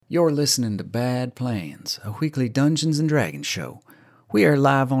You're listening to Bad Plans, a weekly Dungeons & Dragons show. We are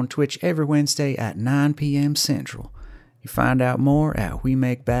live on Twitch every Wednesday at 9 p.m. Central. You find out more at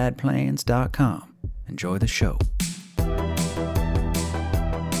wemakebadplans.com. Enjoy the show.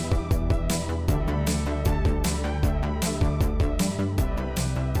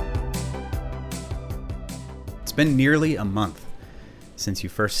 It's been nearly a month since you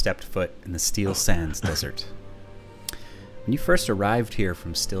first stepped foot in the Steel Sands Desert. When you first arrived here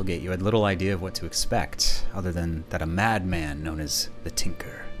from Stillgate, you had little idea of what to expect, other than that a madman known as the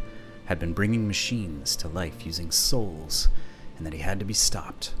Tinker had been bringing machines to life using souls, and that he had to be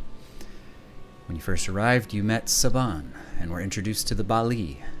stopped. When you first arrived, you met Saban, and were introduced to the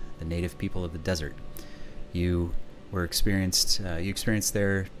Bali, the native people of the desert. You experienced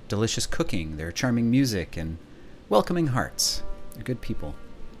their delicious cooking, their charming music, and welcoming hearts. They're good people.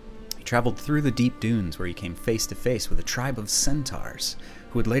 You traveled through the deep dunes where you came face to face with a tribe of centaurs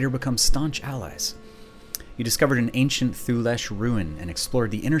who would later become staunch allies. You discovered an ancient Thulesh ruin and explored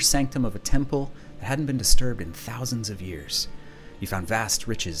the inner sanctum of a temple that hadn't been disturbed in thousands of years. You found vast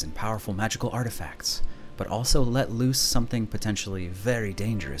riches and powerful magical artifacts, but also let loose something potentially very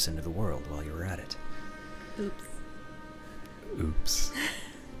dangerous into the world while you were at it. Oops.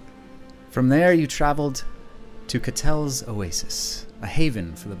 From there, you traveled to Catel's Oasis, a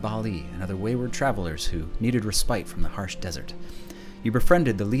haven for the Bali and other wayward travelers who needed respite from the harsh desert. You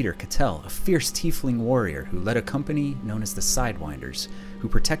befriended the leader, Catel, a fierce tiefling warrior who led a company known as the Sidewinders, who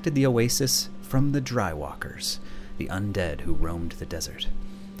protected the oasis from the Drywalkers, the undead who roamed the desert.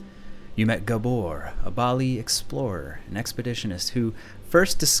 You met Gabor, a Bali explorer and expeditionist who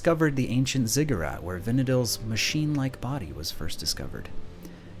first discovered the ancient ziggurat where Vinadil's machine-like body was first discovered.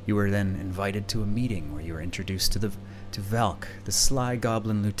 You were then invited to a meeting where you were introduced to Valk, the sly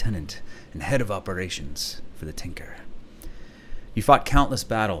goblin lieutenant and head of operations for the Tinker. You fought countless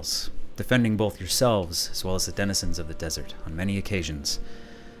battles, defending both yourselves as well as the denizens of the desert on many occasions,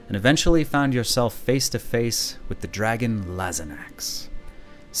 and eventually found yourself face to face with the dragon Lazanax,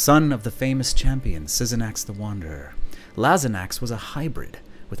 son of the famous champion Sizanax the Wanderer. Lazanax was a hybrid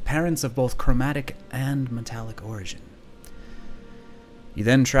with parents of both chromatic and metallic origin. You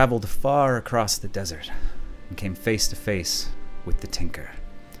then traveled far across the desert and came face to face with the Tinker.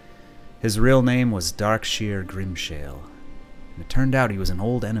 His real name was Darkshear Grimshale, and it turned out he was an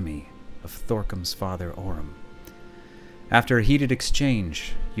old enemy of Thorcum's father Orm. After a heated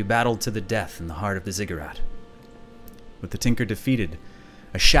exchange, you battled to the death in the heart of the ziggurat. With the Tinker defeated,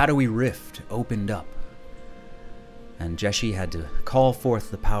 a shadowy rift opened up, and Jeshi had to call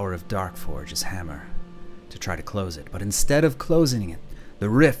forth the power of Darkforge, his hammer, to try to close it. But instead of closing it, the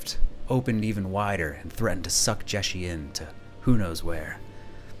rift opened even wider and threatened to suck Jeshi in to who knows where.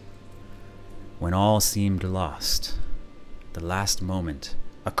 When all seemed lost, at the last moment,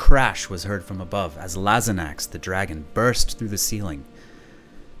 a crash was heard from above as Lazanax, the dragon, burst through the ceiling,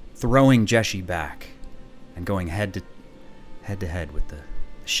 throwing Jeshi back and going head to head with the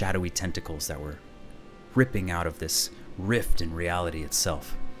shadowy tentacles that were ripping out of this rift in reality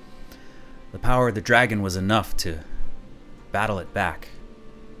itself. The power of the dragon was enough to battle it back,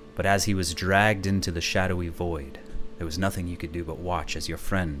 but as he was dragged into the shadowy void, there was nothing you could do but watch as your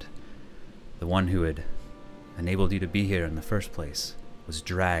friend, the one who had enabled you to be here in the first place, was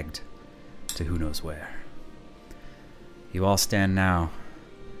dragged to who knows where. You all stand now,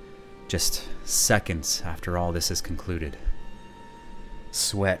 just seconds after all this is concluded,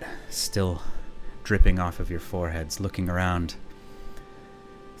 sweat still dripping off of your foreheads, looking around.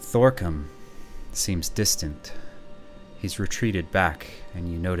 Thorcum seems distant. He's retreated back, and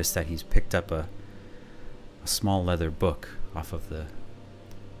you notice that he's picked up a small leather book off of the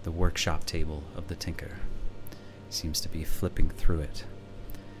workshop table of the Tinker. He seems to be flipping through it.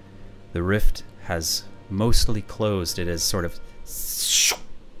 The rift has mostly closed. It has sort of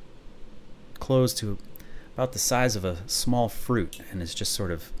closed to about the size of a small fruit and is just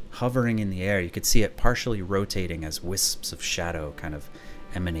sort of hovering in the air. You could see it partially rotating as wisps of shadow kind of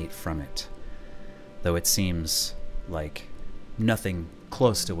emanate from it, though it seems like nothing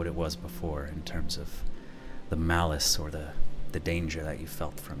close to what it was before in terms of the malice or the danger that you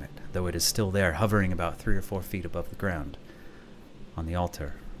felt from it, though it is still there, hovering about 3 or 4 feet above the ground on the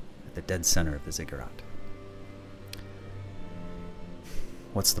altar at the dead center of the ziggurat.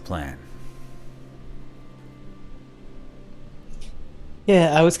 What's the plan?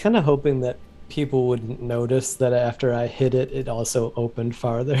 Yeah, I was kind of hoping that people wouldn't notice that after I hit it, it also opened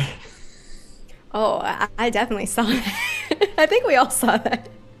farther. Oh, I definitely saw that. I think we all saw that.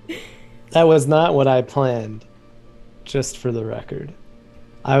 That was not what I planned, just for the record.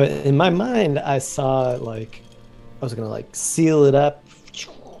 In my mind, I saw I was gonna seal it up,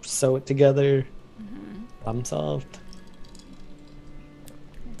 sew it together. Problem solved.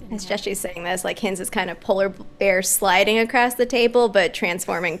 As Jeshi's saying this, like Hins is kind of polar bear sliding across the table, but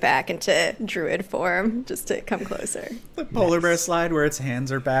transforming back into druid form just to come closer. The polar bear slide where its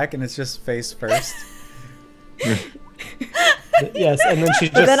hands are back and it's just face first. Yes, and then she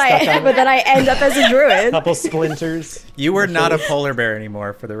just But then I end up as a druid. couple splinters. You were not a polar bear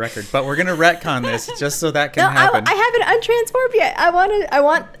anymore, for the record. But we're gonna retcon this just so that can No, happen. I haven't untransformed yet.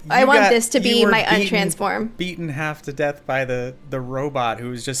 I want this to be my untransform. Beaten half to death by the robot who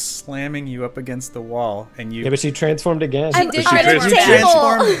was just slamming you up against the wall, and you. Yeah, but she transformed again. I'm did on the transform You back. table.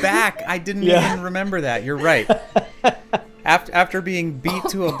 transformed back. I didn't Yeah. even remember that. You're right. After being beat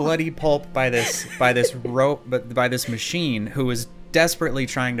to a bloody pulp by this machine who was desperately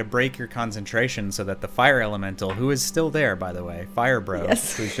trying to break your concentration so that the fire elemental, who is still there by the way, Fire Bro,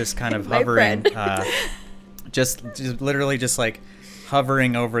 Yes. who's just kind of My hovering, friend. just literally just like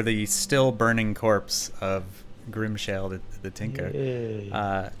hovering over the still burning corpse of Grimshale the Tinker.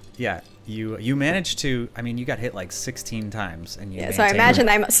 Yay. You managed to. I mean, you got hit like 16 times, and you. Yeah, so I maintained- imagine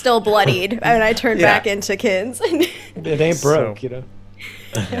I'm still bloodied when I turn Yeah. back into Kins. It ain't broke, So- you know.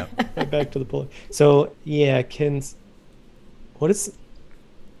 Yeah. Right back to the pull. So yeah, Kins. What is?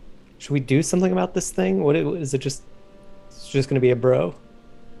 Should we do something about this thing? What is it? Just it's just gonna be a bro.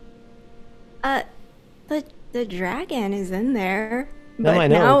 The dragon is in there. No, But I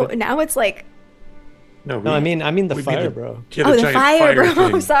know, now it's like, No, I mean the we fire need to bro. get oh, a the giant fire, bro.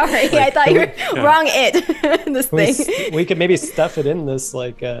 thing. Sorry, I Like, thought you were yeah. wrong. This We, thing. we could maybe stuff it in this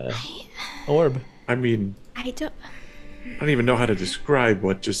like orb. I mean, I don't. I don't even know how to describe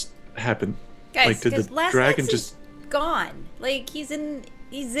what just happened. Guys, like, did because the last dragon night's just gone. Like he's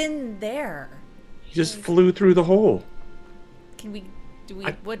in there. he just flew through the hole? Can we? Do we?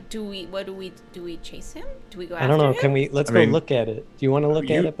 I- What do we? Do we chase him? Do we go I after don't know. him? Can we? Let's I go mean, look at it. Do you want to look at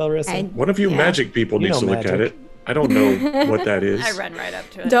you- it, Belrissa? I- One of you Yeah. magic people You needs to know look at magic. it. I don't know what that is. I run right up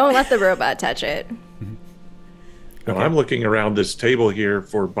to it. Don't let the robot touch it. No, I'm looking around this table here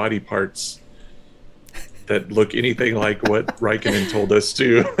for body parts that look anything like what Raikkonen told us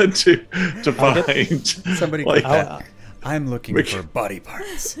to find. Somebody Like- click that. I'm looking We- for body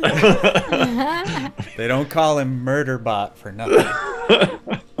parts. They don't call him Murderbot for nothing.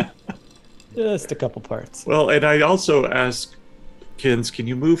 Just a couple parts. Well, and I also asked Kins, can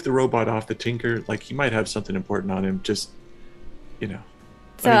you move the robot off the Tinker? Like, he might have something important on him. Just, you know.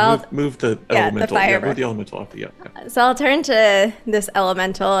 So I mean, I'll- move the the elemental. fire Move the elemental off the. Yeah. So I'll turn to this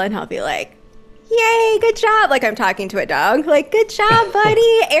elemental and I'll be like, "Yay, good job!" Like I'm talking to a dog. Like, "Good job,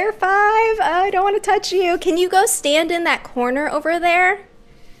 buddy. Air 5. I don't want to touch you. Can you go stand in that corner over there?"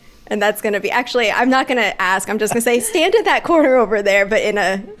 And that's gonna be actually. I'm not gonna ask. I'm just gonna say, "Stand in that corner over there," but in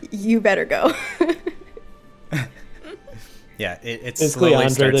a "you better go." Yeah, it's Basically, slowly Andre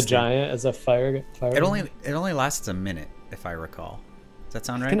the starts to- Giant as a fire. It only lasts a minute, if I recall. Does that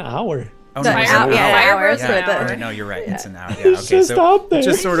sound right? an hour. Oh, The no, Fire- it's an hour, yeah, hour. hours Yeah, for all the right, no, you're right. It's an hour. Yeah, It's okay, just so out there.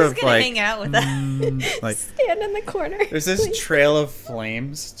 just sort of Just gonna like, hang out with us. like stand in the corner. there's this trail of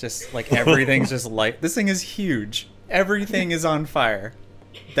flames, just like everything's just light. This thing is huge. Everything is on fire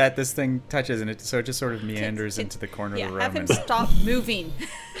that this thing touches, and so it just sort of meanders into the corner Yeah, of the have room. him And, stop moving.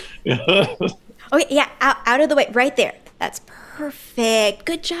 Okay, yeah, out of the way, right there. That's perfect.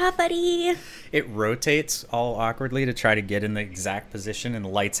 Good job, buddy. it rotates all awkwardly to try to get in the exact position, and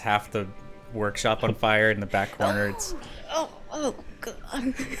lights half the workshop on fire in the back corner. It's Oh,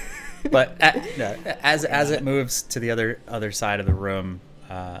 God. but as it moves to the other side of the room,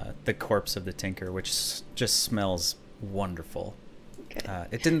 the corpse of the Tinker, which just smells wonderful.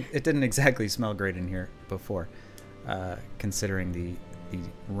 It didn't exactly smell great in here before, considering the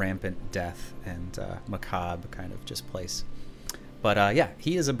rampant death and macabre kind of just place. But yeah,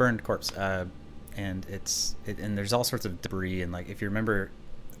 he is a burned corpse, and and there's all sorts of debris, and like if you remember,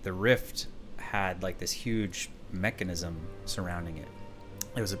 the rift had like this huge mechanism surrounding it.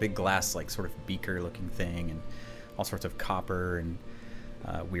 It was a big glass, like sort of beaker looking thing, and all sorts of copper and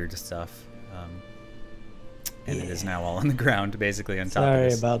weird stuff. And it is now all on the ground, basically on top of Sorry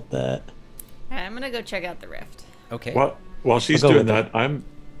this. about that. Alright, I'm gonna go check out the rift. Okay. While she's I'll go doing with that,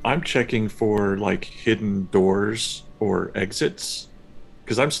 I'm checking for like hidden doors or exits,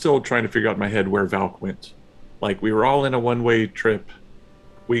 because I'm still trying to figure out in my head where Valk went. Like, we were all in a one-way trip.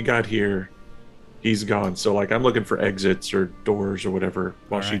 We got here. He's gone. So like, I'm looking for exits or doors or whatever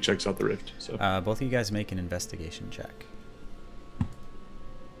while she Alright. checks out the rift. So Both of you guys make an investigation check.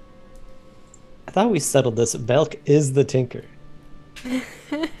 I thought we settled this. Belk is the Tinker.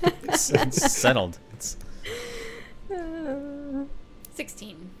 It's settled. It's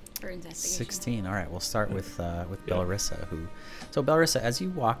 16. For investigation. 16. All right, we'll start with Bellarissa. So Bellarissa, as you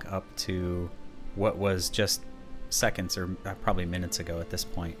walk up to what was just seconds or probably minutes ago at this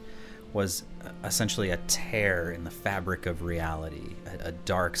point, was essentially a tear in the fabric of reality, a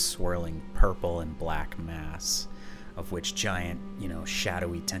dark swirling purple and black mass of which giant,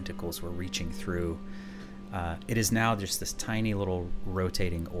 shadowy tentacles were reaching through. It is now just this tiny little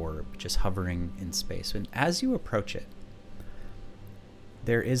rotating orb just hovering in space. And as you approach it,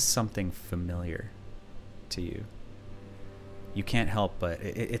 there is something familiar to you. You can't help but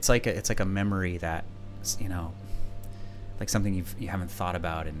it's like a memory that, like something you haven't thought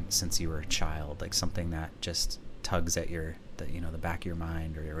about since you were a child, like something that just tugs at the back of your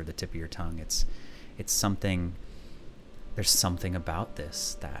mind or the tip of your tongue. It's something. There's something about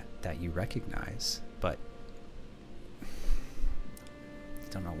this that you recognize, but you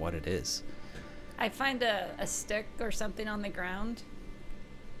don't know what it is. I find a stick or something on the ground.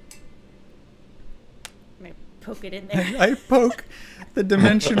 I poke it in there. I poke the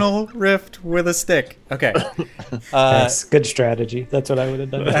dimensional rift with a stick. Okay. That's good strategy. That's what I would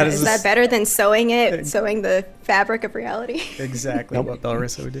have done. Is that better than sewing the fabric of reality? Exactly what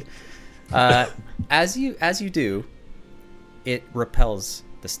Bellarissa would do. As you do, it repels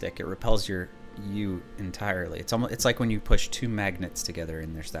the stick. It repels you entirely. It's like when you push two magnets together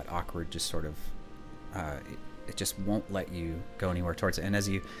and there's that awkward just sort of it just won't let you go anywhere towards it. And as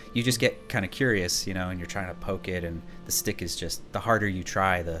you just get kind of curious, and you're trying to poke it, and the stick is just, the harder you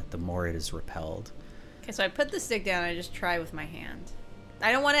try, the more it is repelled. Okay, so I put the stick down and I just try with my hand.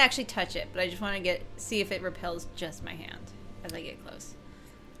 I don't want to actually touch it, but I just want to see if it repels just my hand as I get close.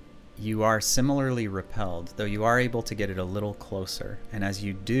 You are similarly repelled, though you are able to get it a little closer. And as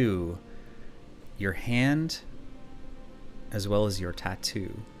you do, your hand, as well as your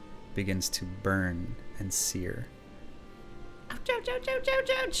tattoo, begins to burn and sear. Ouch, ouch, ouch, ouch, ouch,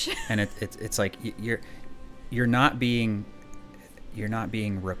 ouch. And it's like you're not being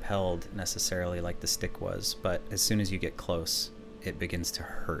repelled necessarily like the stick was, but as soon as you get close, it begins to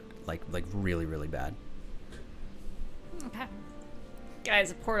hurt like really, really bad. Okay. Guys,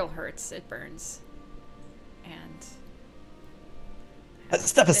 the portal hurts. It burns. And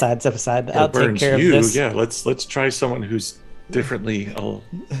Step aside. I'll It burns take care you. of this. Yeah, let's try someone who's differently.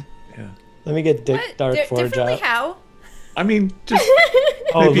 Yeah. Let me get what? Dark Forge Differently out. how? I mean, just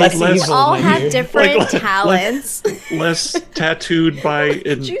Oh, maybe less less- We evil. all my have dear. different Like- talents. less tattooed by.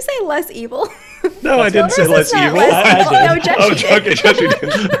 Did you say less evil? No, I didn't say less Bellarussa's not evil. less evil. I No, did. Jesse did. Okay, Jesse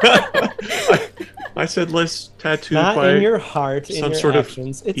did. I said less tattooed Not by in your heart, in some your sort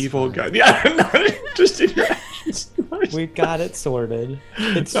actions. of It's evil fine. guy. Yeah, not just in your actions. We got it sorted.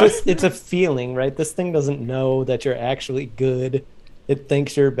 It's No. just, it's a feeling, right? This thing doesn't know that you're actually good. It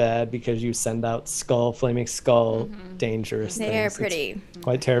thinks you're bad because you send out flaming skull, dangerous They are things. It's pretty.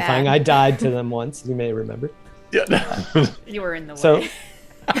 quite terrifying. bad. I died to them once, you may remember. Yeah. You were in the So, way.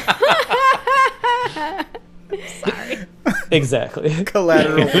 Sorry. exactly.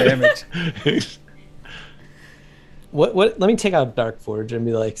 Collateral damage. What? Let me take out Dark Forge and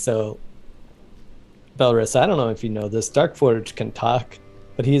be like, so, Bellarissa, I don't know if you know this. Dark Forge can talk,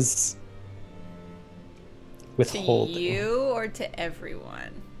 but he's To withholding. you or to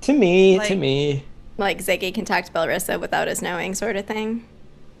everyone? To me, Like- to me. Like Ziggy can talk to Bellarissa without us knowing, sort of thing.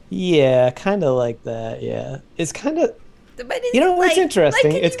 Yeah, kind of like that, yeah. It's kind of, But is you know it what's like-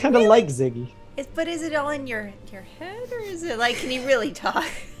 interesting? can It's you kind of really- like Ziggy. But is it all in your head, or is it like, can you really talk?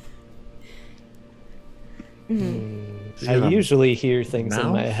 I usually hear things in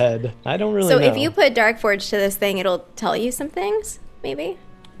mouth? my head. I don't really So know. if you put Dark Forge to this thing, it'll tell you some things, maybe?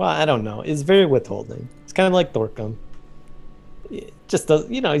 Well, I don't know. It's very withholding. It's kind of like Thorcum. It just does,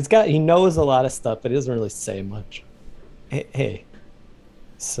 he knows a lot of stuff, but he doesn't really say much. Hey.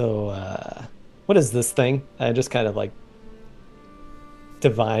 So, what is this thing? I just kind of like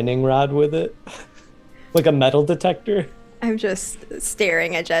divining rod with it, like a metal detector. I'm just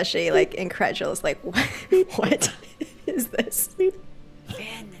staring at Jeshi, like incredulous, like what is this?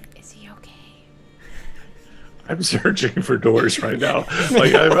 Finn, is he okay? I'm searching for doors right now.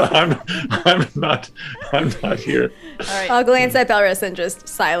 Like I'm not here. All right. I'll glance at Bellarissa and just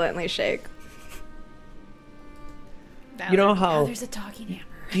silently shake. Now You know now how- there's a talking hammer.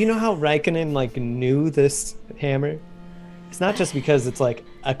 Do you know how Raikkonen like knew this hammer? It's not just because it's like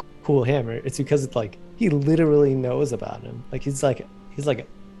a cool hammer. It's because it's like he literally knows about him. Like he's like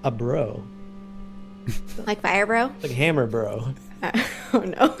a bro, Like Fire Bro? like hammer bro. Oh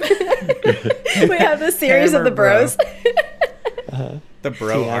no. We have the series Hammer of the bros. The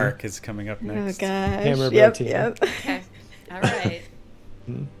bro TM. arc is coming up Oh next. gosh. Hammer Bro Yep, team. yep. Okay. All right.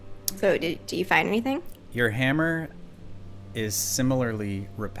 So do you find anything? Your hammer is similarly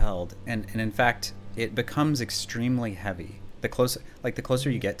repelled, and in fact, it becomes extremely heavy. The closer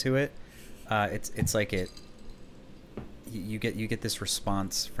you get to it, it's like you get this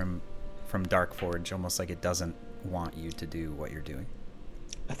response from Darkforge, almost like it doesn't want you to do what you're doing.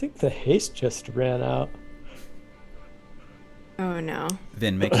 I think the haste just ran out. Oh no.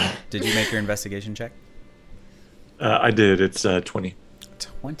 Vin, did you make your investigation check? I did. It's 20.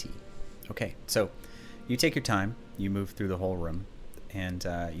 20. Okay, so you take your time, you move through the whole room, and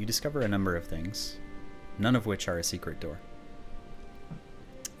you discover a number of things, none of which are a secret door.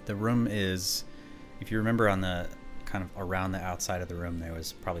 The room is, if you remember, on the kind of around the outside of the room, there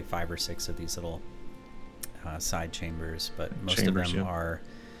was probably 5 or 6 of these little side chambers, but most of them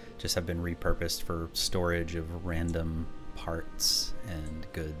have been repurposed for storage of random parts and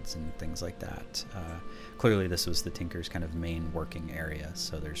goods and things like that. Clearly this was the Tinker's kind of main working area,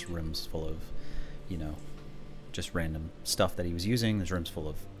 so there's rooms full of, just random stuff that he was using. There's rooms full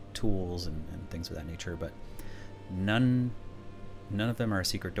of tools and things of that nature, but none of them are a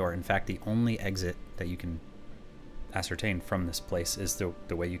secret door. In fact, the only exit that you can ascertain from this place is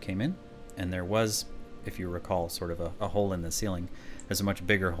the way you came in, and there was, if you recall, sort of a hole in the ceiling. There's a much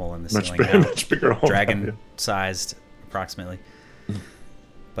bigger hole in the ceiling now, much bigger hole, dragon-sized approximately,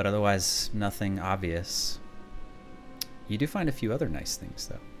 but otherwise nothing obvious. You do find a few other nice things,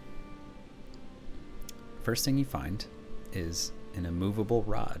 though. First thing you find is an immovable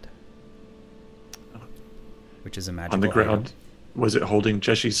rod, which is a magical on the ground. item. Was it holding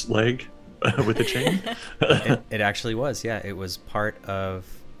Jeshi's leg with a chain? It actually was. Yeah, it was part of.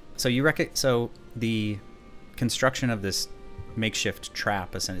 So so the construction of this makeshift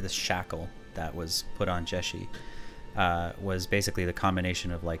trap, essentially this shackle that was put on Jeshi, was basically the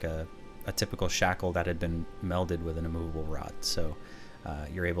combination of like a typical shackle that had been melded with an immovable rod. So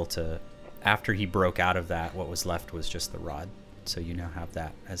you're able to, after he broke out of that, what was left was just the rod. So you now have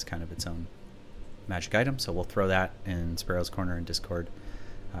that as kind of its own magic item. So we'll throw that in Sparrow's Corner in Discord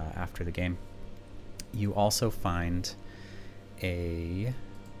after the game. You also find a...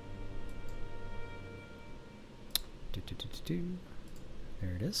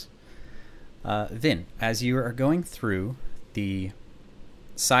 There it is. Vin, as you are going through the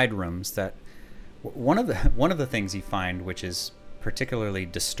side rooms, that one of the things you find, which is particularly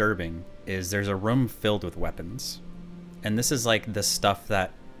disturbing, is there's a room filled with weapons, and this is like the stuff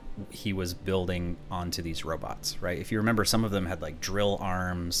that he was building onto these robots, right? If you remember, some of them had like drill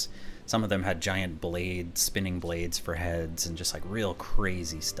arms, some of them had giant spinning blades for heads, and just like real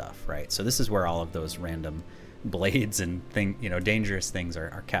crazy stuff, right? So this is where all of those random blades and dangerous things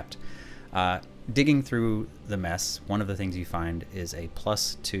are kept. Digging through the mess, one of the things you find is a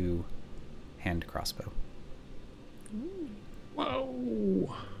 +2 hand crossbow.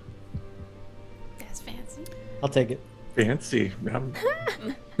 Whoa. That's fancy. I'll take it. Fancy. I'm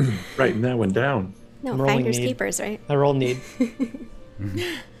writing that one down. No, I'm rolling finders need. keepers, right? I roll need.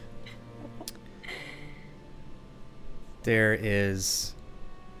 There is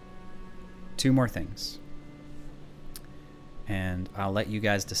 2 more things, and I'll let you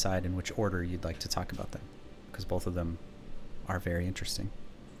guys decide in which order you'd like to talk about them, because both of them are very interesting.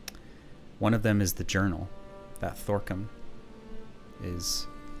 One of them is the journal that Thorcum is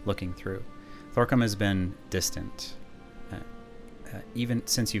looking through. Thorcum has been distant. Even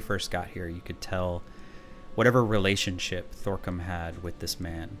since you first got here, you could tell whatever relationship Thorcum had with this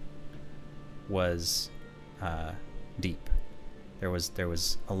man was deep. There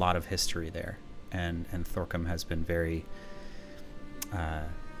was a lot of history there, and Thorcum has been very...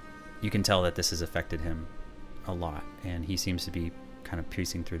 you can tell that this has affected him a lot, and he seems to be kind of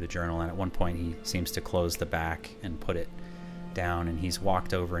piecing through the journal, and at one point he seems to close the back and put it down, and he's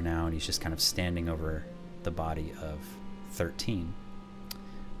walked over now, and he's just kind of standing over the body of 13,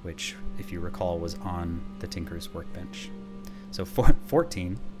 which, if you recall, was on the Tinker's workbench. So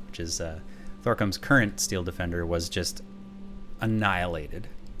 14, which is Thorcum's current Steel Defender, was just annihilated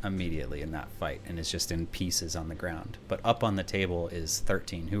immediately in that fight and is just in pieces on the ground. But up on the table is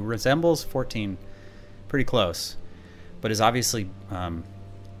 13, who resembles 14 pretty close, but is obviously a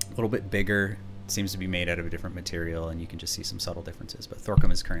little bit bigger, seems to be made out of a different material, and you can just see some subtle differences. But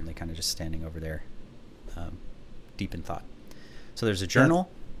Thorcum is currently kind of just standing over there, deep in thought. So there's a journal,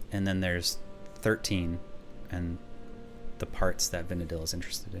 and then there's 13 and the parts that Vinadil is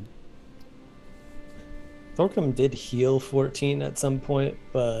interested in. Thorcum did heal 14 at some point,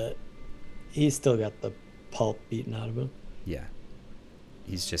 but he's still got the pulp beaten out of him. Yeah.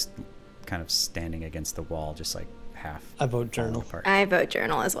 He's just kind of standing against the wall, just like half. I vote journal. Apart. I vote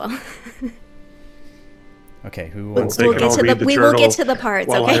journal as well. Okay, who But wants they to We'll can go? all get to read the- the we will get journal to the parts,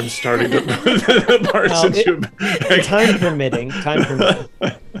 while okay? I'm starting the parts Well, into Time permitting. Time permitting.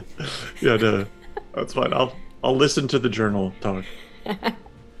 Yeah, no, that's fine. I'll listen to the journal talk. All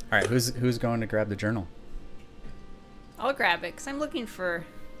right, who's going to grab the journal? I'll grab it because I'm looking for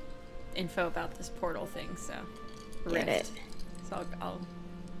info about this portal thing. So, Get it. So I'll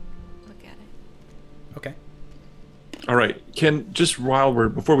look at it. Okay. All right.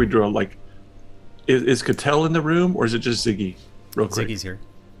 Before we draw, like, is Cattell in the room or is it just Ziggy? Real quick. Ziggy's here.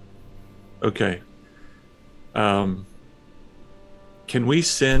 Okay. Can we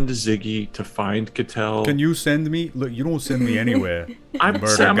send Ziggy to find Cattell? Can you send me? Look, you don't send me anywhere. I'm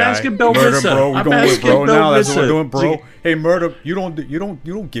Murder asking guy. Murder, Belvissa. bro. We're I'm going with asking bro now. That's what we're Belvissa. doing, bro. Ziggy- Hey, murder. You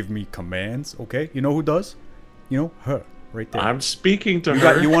don't give me commands, okay? You know who does? You know her, right there. I'm speaking to you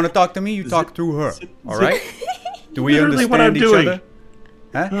her. you want to talk to me? You talk through her. All right? Do we Literally what understand I'm each doing. other?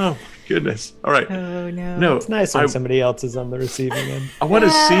 Huh? Oh my goodness! All right. Oh no. No, It's nice when I, somebody else is on the receiving end. I want to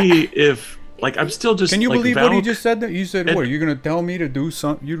see if, like, I'm still just. Can you like, believe what he Valk- just said? That you said, and- what? You're gonna tell me to do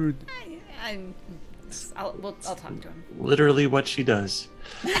something? I'll talk to him. Literally what she does.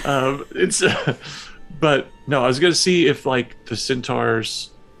 It's, but no, I was gonna see if like the centaurs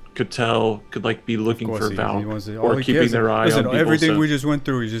Cattell could like be looking for Valk or keeping their eye Listen, on people. everything so- we just went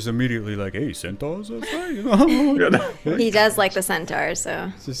through, he's just immediately like, "Hey, centaurs, that's right." You know? He does like the centaur,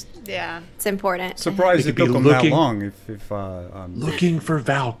 so It's just Yeah. it's important. surprised They it could took be him that looking- long. If looking for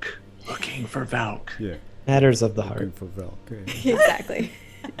Valk. Looking for Valk. yeah, Matters of the looking heart. for Val. Okay. Exactly.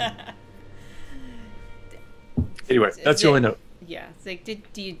 Anyway, that's the only note. Yeah. It's like, did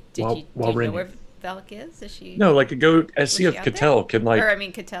you While know ringing. where Valk is? Is she? No, like go and see she if out there? Cattell can like. Or I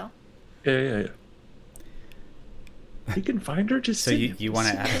mean, Cattell. Yeah. He can find her. Just So sit- you want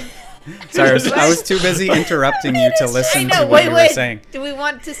to add? Sorry, I was too busy interrupting you to listen to what wait, you were wait. saying. Do we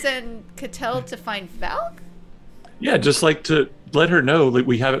want to send Cattell to find Valk? Yeah, just like to let her know that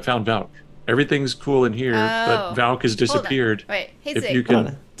we haven't found Valk. Everything's cool in here, Oh. but Valk has Hold on. disappeared. Wait, hey, If Zig, you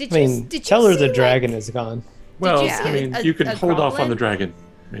can, did I you, mean, did you tell her see, the dragon is gone. well, you I see mean, a- you can a hold off on the goblin? dragon,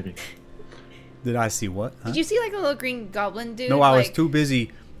 maybe. Did I see what? Huh? Did you see like a little green goblin dude? No, I was like, too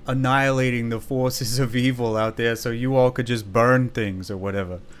busy annihilating the forces of evil out there, so you all could just burn things or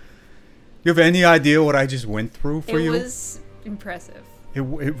whatever. You have any idea what I just went through for It you? was impressive. It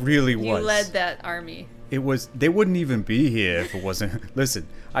really was. You led that army. It was. They wouldn't even be here if it wasn't. Listen,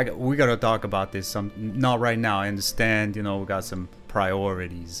 we gotta talk about this. Not right now. I understand. You know, we got some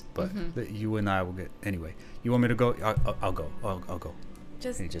priorities, but you and I will get anyway. You want me to go? I'll go. I'll go.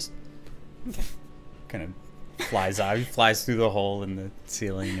 Just And he just kind of flies out. He flies through the hole in the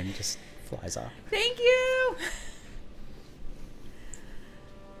ceiling and just flies off. thank you.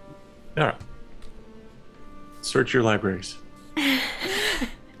 All right. Search your libraries.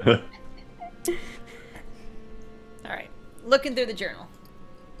 All right, looking through the journal.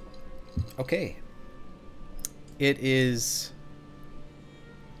 Okay. It is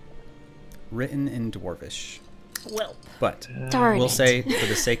written in Dwarvish, Welp. but Darn we'll it. say, for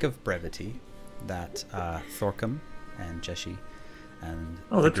the sake of brevity, that Thorcum and Jeshi and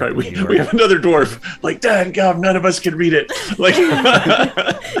Oh, the that's right. group of you We are- have another dwarf. Like, Dad, God, none of us can read it. Like,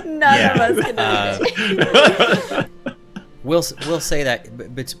 None of us can read it. We'll say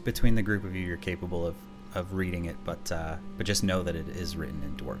that between the group of you, you're capable of reading it, but just know that it is written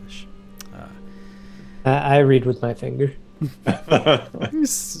in Dwarvish. I read with my finger. You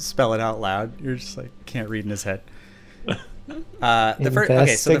spell it out loud. You're just like can't read in his head.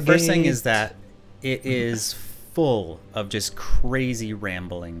 Okay, so the first thing is that it is full of just crazy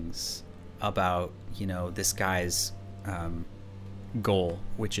ramblings about this guy's goal,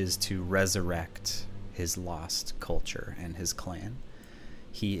 which is to resurrect his lost culture and his clan.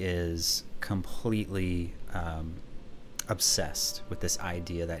 He is completely obsessed with this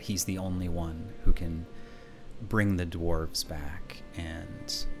idea that he's the only one who can bring the dwarves back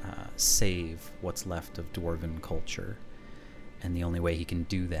and save what's left of dwarven culture. And the only way he can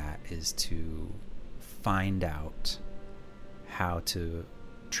do that is to find out how to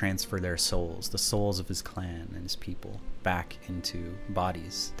transfer their souls, the souls of his clan and his people, back into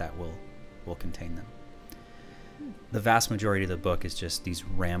bodies that will contain them. The vast majority of the book is just these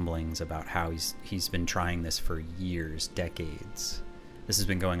ramblings about how he's been trying this for years, decades. This has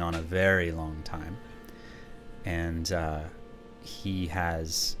been going on a very long time. And he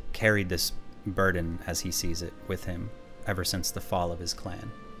has carried this burden, as he sees it, with him ever since the fall of his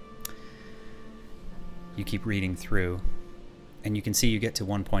clan. You keep reading through, and you can see you get to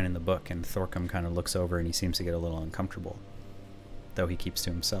one point in the book, and Thorcum kind of looks over and he seems to get a little uncomfortable, though he keeps to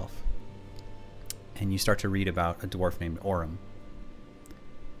himself. And you start to read about a dwarf named Orem,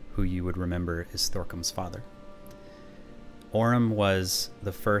 who you would remember is Thorkum's father. Orym was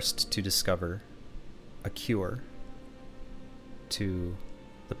the first to discover a cure to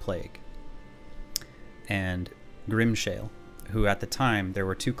the plague. And Grimshale, who at the time, there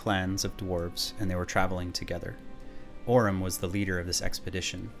were 2 clans of dwarves and they were traveling together. Orym was the leader of this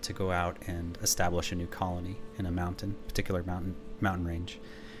expedition to go out and establish a new colony in a particular mountain range.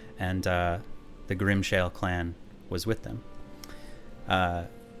 And the Grimshale clan was with them.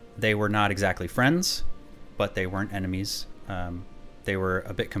 They were not exactly friends, but they weren't enemies. They were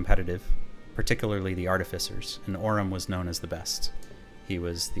a bit competitive, particularly the artificers, and Orym was known as the best. He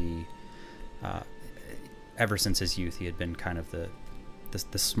was ever since his youth, he had been kind of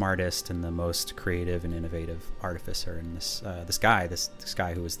the smartest and the most creative and innovative artificer. And this guy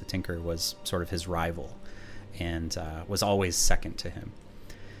who was the tinker was sort of his rival, and was always second to him.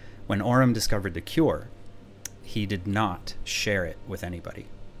 When Orym discovered the cure, he did not share it with anybody.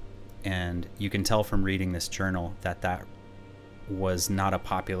 And you can tell from reading this journal that was not a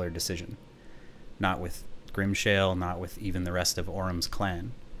popular decision. Not with Grimshale, not with even the rest of Orym's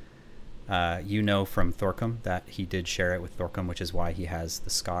clan. You know from Thorkum that he did share it with Thorkum, which is why he has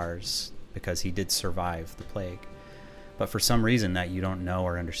the scars, because he did survive the plague. But for some reason that you don't know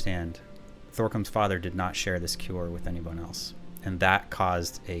or understand, Thorkum's father did not share this cure with anyone else. And that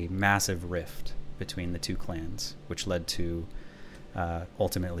caused a massive rift between the 2 clans, which led to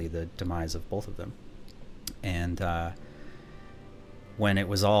ultimately the demise of both of them. And when it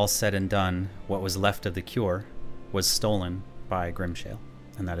was all said and done, what was left of the cure was stolen by Grimshale.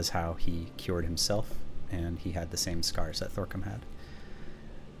 And that is how he cured himself, and he had the same scars that Thorkum had.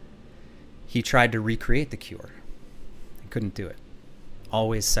 He tried to recreate the cure. He couldn't do it.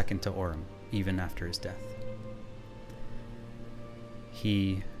 Always second to Orym, even after his death.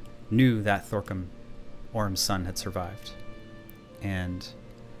 He knew that Thorkum, Orym's son, had survived, and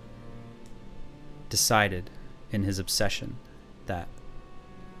decided in his obsession that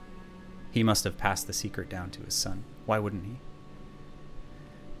he must have passed the secret down to his son. Why wouldn't he?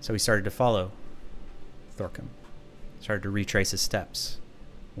 So he started to follow Thorkum, started to retrace his steps.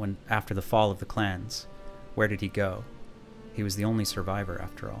 When after the fall of the clans, where did he go? He was the only survivor,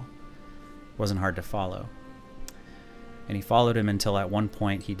 after all. It wasn't hard to follow. And he followed him until at one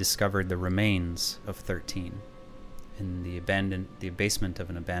point he discovered the remains of 13 in the basement of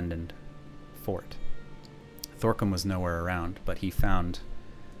an abandoned fort. Thorkum was nowhere around, but he found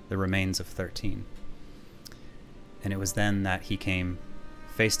the remains of 13. And it was then that he came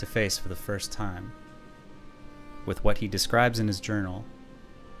face to face for the first time with what he describes in his journal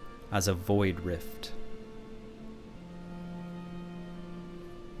as a void rift.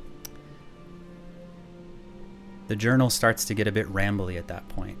 The journal starts to get a bit rambly at that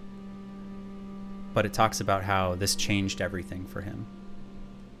point, but it talks about how this changed everything for him.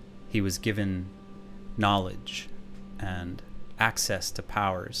 He was given knowledge and access to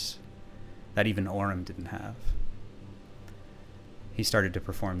powers that even Orym didn't have. He started to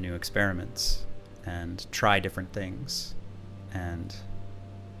perform new experiments and try different things, and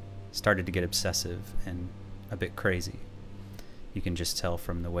started to get obsessive and a bit crazy. You can just tell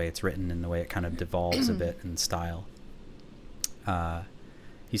from the way it's written and the way it kind of devolves a bit in style.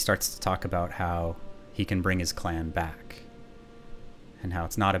 He starts to talk about how he can bring his clan back, and how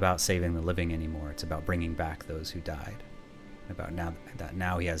it's not about saving the living anymore, it's about bringing back those who died. About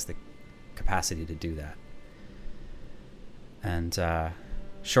now he has the capacity to do that. And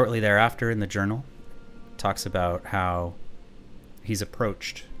shortly thereafter in the journal, talks about how he's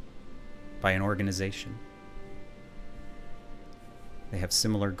approached by an organization. They have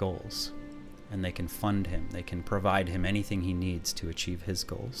similar goals, and they can fund him. They can provide him anything he needs to achieve his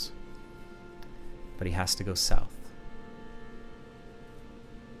goals. But he has to go south.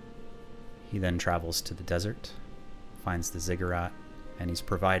 He then travels to the desert, finds the ziggurat, and he's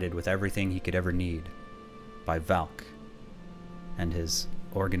provided with everything he could ever need by Valk and his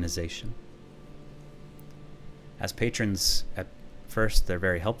organization. As patrons, at first, they're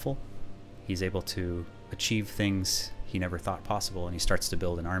very helpful. He's able to achieve things he never thought possible, and he starts to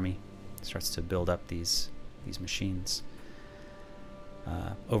build an army, starts to build up these machines.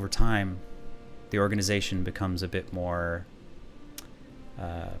 Over time, the organization becomes a bit more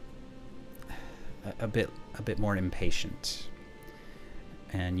impatient,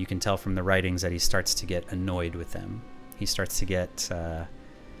 and you can tell from the writings that he starts to get annoyed with them. He starts to get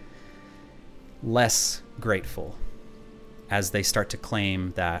less grateful as they start to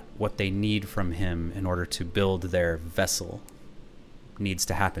claim that what they need from him in order to build their vessel needs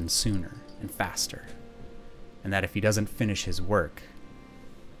to happen sooner and faster, and that if he doesn't finish his work,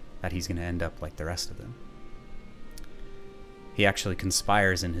 that he's going to end up like the rest of them. He actually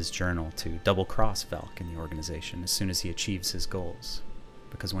conspires in his journal to double-cross Velk in the organization as soon as he achieves his goals,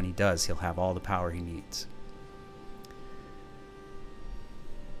 because when he does, he'll have all the power he needs.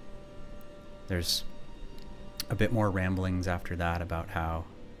 There's a bit more ramblings after that about how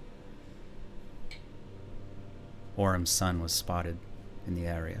Orum's son was spotted in the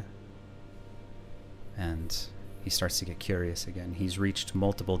area. And he starts to get curious again. He's reached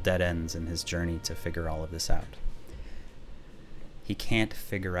multiple dead ends in his journey to figure all of this out. He can't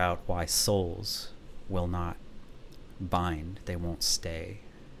figure out why souls will not bind. They won't stay.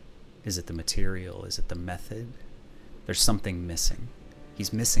 Is it the material? Is it the method? There's something missing.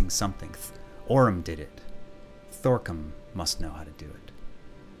 He's missing something. Orum did it. Thorcum must know how to do it.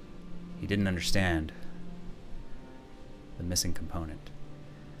 He didn't understand the missing component.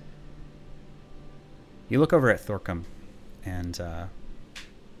 You look over at Thorcum, and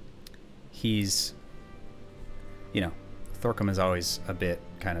he's, Thorcum is always a bit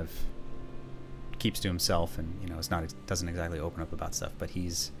kind of keeps to himself, and doesn't exactly open up about stuff. But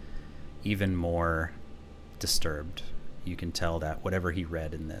he's even more disturbed. You can tell that whatever he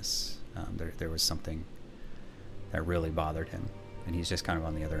read in this, there was something that really bothered him, and he's just kind of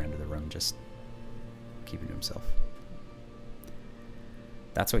on the other end of the room, just keeping to himself.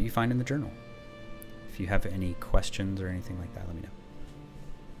 That's what you find in the journal. If you have any questions or anything like that, let me know.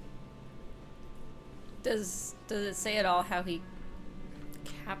 Does it say at all how he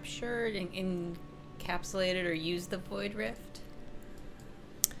captured and encapsulated or used the Void Rift?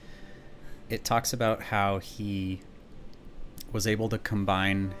 It talks about how he was able to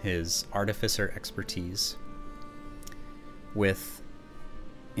combine his artificer expertise with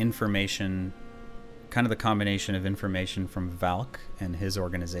information, kind of the combination of information from Valk and his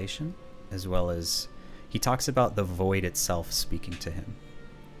organization, as well as he talks about the void itself speaking to him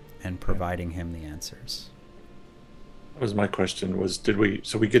and providing him the answers. That was my question,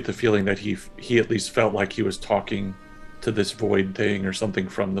 so we get the feeling that he at least felt like he was talking to this void thing or something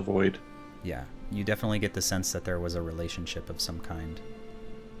from the void. Yeah, you definitely get the sense that there was a relationship of some kind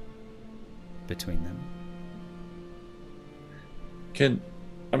between them.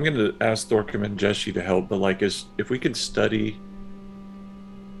 I'm going to ask Thorcum and Jessie to help, but if we could study,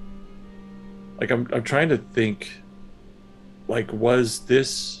 I'm trying to think,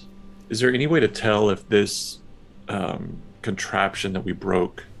 is there any way to tell if this contraption that we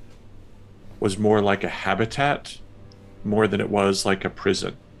broke was more like a habitat more than it was like a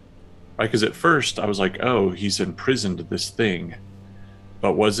prison? Right? Because at first I was like, oh, he's imprisoned this thing.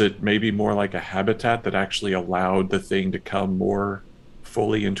 But was it maybe more like a habitat that actually allowed the thing to come more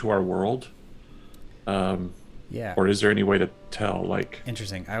fully into our world? Yeah. Or is there any way to tell?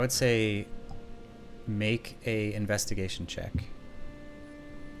 Interesting. I would say make a investigation check.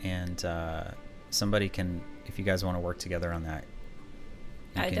 And somebody can, if you guys want to work together on that.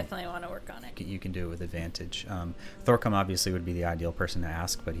 I definitely want to work on it. You can do it with advantage. Thorcum obviously would be the ideal person to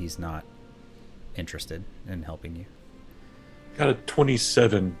ask, but he's not interested in helping you. Got a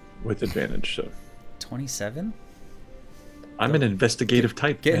 27 with advantage, so. 27? I'm an investigative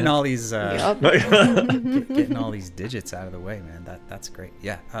type. Getting man. all these getting all these digits out of the way, man. That's great.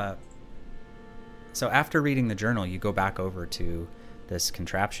 Yeah. So after reading the journal, you go back over to this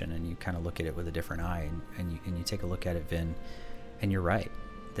contraption and you kind of look at it with a different eye, and you take a look at it, Vin, and you're right.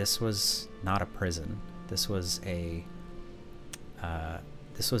 This was not a prison. This was a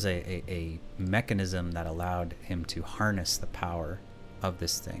mechanism that allowed him to harness the power of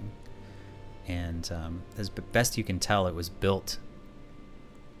this thing. And as best you can tell, it was built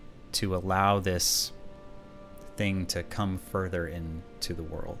to allow this thing to come further into the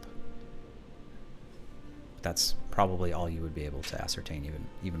world. That's probably all you would be able to ascertain,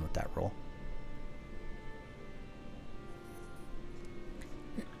 even with that roll.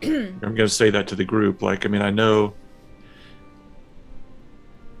 I'm going to say that to the group. I know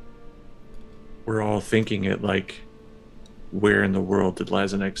we're all thinking it where in the world did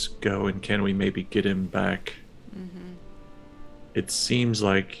Lazanex go, and can we maybe get him back? Mm-hmm. It seems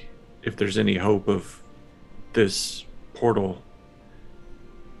like if there's any hope of this portal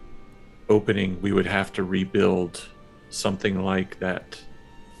opening, we would have to rebuild something like that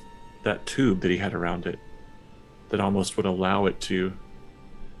tube that he had around it that almost would allow it to.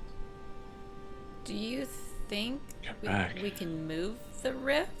 Do you think we can move the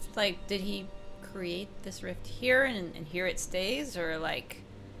rift? Did he create this rift here and here it stays? Or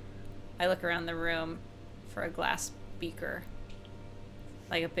I look around the room for a glass beaker.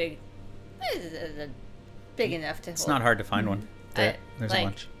 A big enough to hold. It's not hard to find one. There's a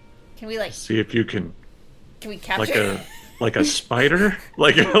bunch. Can we see if you can we capture like a spider,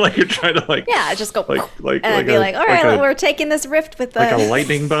 like you're trying to like Yeah, just go. like and I'd be like, all right, well, we're taking this rift with like a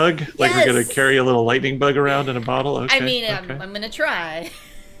lightning bug. Like we're gonna Yes. carry a little lightning bug around in a bottle. Okay. I mean, okay. I'm gonna try.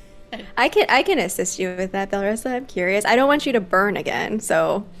 I can assist you with that, Belrissa. I'm curious. I don't want you to burn again,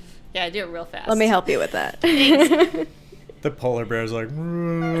 so Yeah, do it real fast. let me help you with that. The polar bear's like,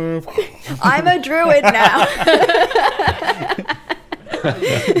 I'm a druid now.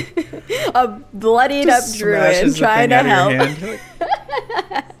 A bloodied up druid trying to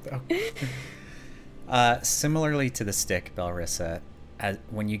help. Similarly to the stick, Belrissa,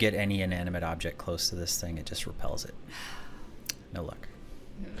 when you get any inanimate object close to this thing, it just repels it. No luck.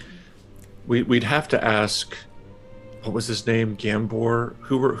 We'd have to ask, what was his name? Gambor?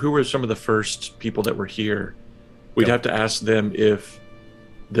 Who were some of the first people that were here? We'd have to ask them if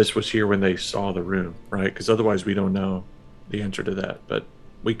this was here when they saw the room, right? Because otherwise we don't know the answer to that, but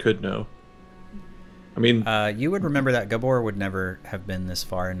we could know. I mean, you would remember that Gabor would never have been this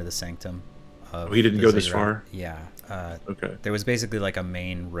far into the sanctum. He didn't the go this ziggurat. far? Yeah. Okay. There was basically like a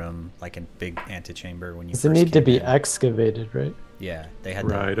main room, like a big antechamber when you Does it first need to came be in. excavated, right? Yeah, they had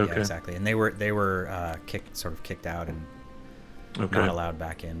Right, yeah, okay. exactly, and they were kicked out and Okay. not allowed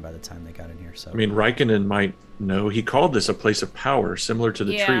back in by the time they got in here. So I mean, Raikkonen might know. He called this a place of power, similar to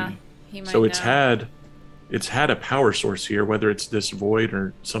the Yeah, tree. he might So it's know. had a power source here, whether it's this void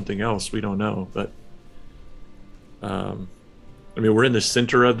or something else, we don't know. But I mean, we're in the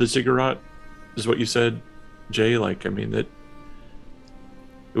center of the ziggurat, is what you said, Jay. Like, I mean, that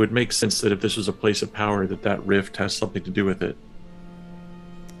it would make sense that if this was a place of power, that rift has something to do with it.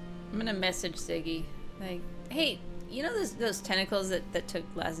 I'm gonna message Siggy. Like, hey, you know those tentacles that took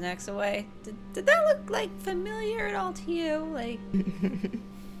Lasnax away? Did that look like familiar at all to you? Like,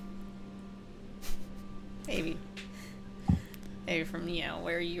 maybe from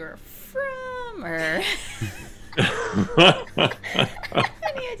where you're from, or any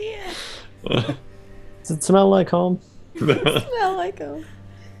idea? Does it smell like home? Smell like him.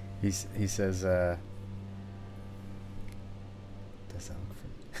 he says, "Does that look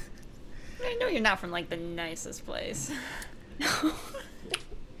I know you're not from like the nicest place.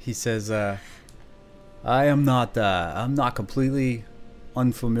 He says, I'm not completely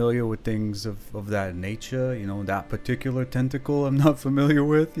unfamiliar with things of that nature. You know, that particular tentacle I'm not familiar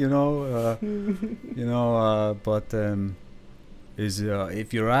with, but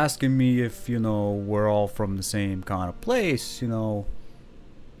if you're asking me if, we're all from the same kind of place,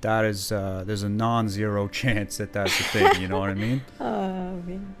 that is, there's a non-zero chance that's a thing, you know what I mean? Oh,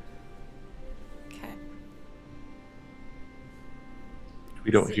 man. Okay. We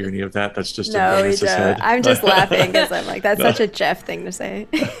don't hear any of that. That's just in No, we Dennis's don't. head. I'm just laughing because I'm like, that's such a Jeff thing to say.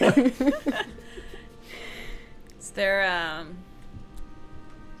 Is there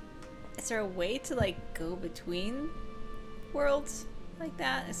a way to like go between worlds like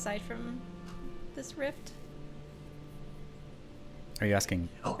that aside from this rift? Are you asking?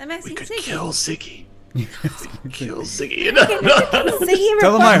 I'm asking we could Ziggy. kill Ziggy. Kill Ziggy. Ziggy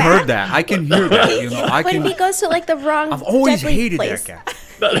Tell him I report heard back. that. I can hear that. I What if can. he goes to like the wrong I've always deadly hated place? that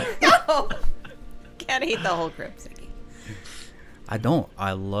guy. No! Can't hate the whole group, Ziggy. I don't.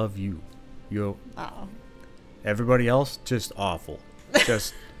 I love you. You're Oh. everybody else just awful.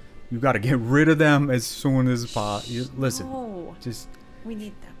 Just you got to get rid of them as soon as possible. Listen, No. just We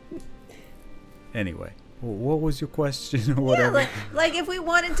need them. anyway. What was your question or Yeah, whatever? like if we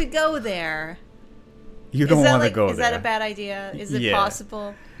wanted to go there. You don't want to go Is there that a bad idea? Is it Yeah.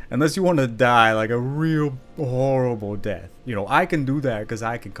 possible? unless you want to die like a real horrible death. I can do that because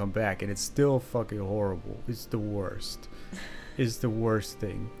I can come back, and it's still fucking horrible. It's the worst. It's the worst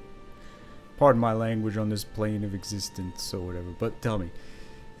thing. Pardon my language on this plane of existence or whatever. But tell me,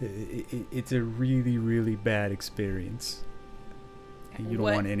 it's a really, really bad experience. And you don't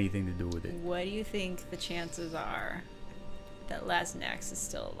What- want anything to do with it. What do you think the chances are that Lasnax is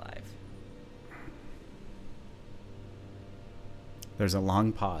still alive? There's a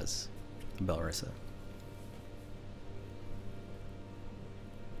long pause, Belrissa.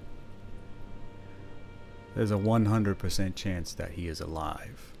 There's a 100% chance that he is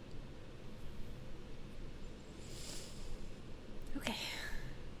alive. Okay.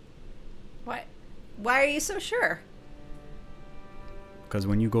 Why are you so sure? Because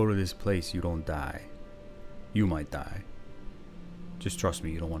when you go to this place, you don't die. You might die. Just trust me,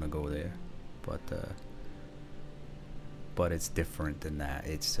 you don't want to go there. But it's different than that.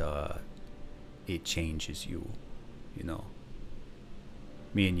 It changes you,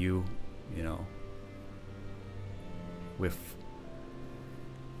 Me and you, with...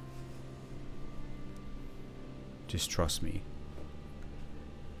 Just trust me.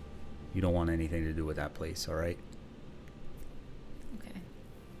 You don't want anything to do with that place, alright?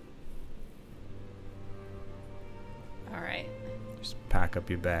 pack up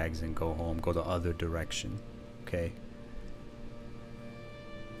your bags and go home. Go the other direction. Okay?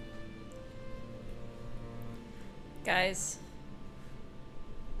 Guys,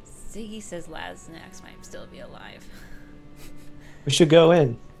 Ziggy says Laznax might still be alive. We should go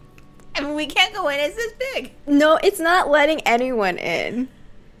in. I mean, we can't go in. It's this big. No, it's not letting anyone in.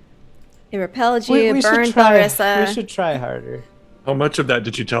 It repelled you, We burned should try. Larissa. We should try harder. How much of that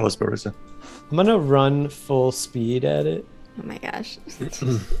did you tell us, Barissa? I'm gonna run full speed at it Oh my gosh.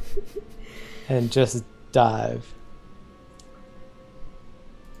 and just dive.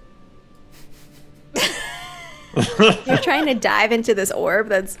 You're trying to dive into this orb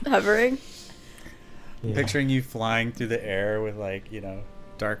that's hovering. Yeah. Picturing you flying through the air with, like, you know,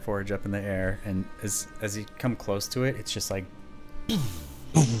 Dark Forge up in the air, and as you come close to it, it's just like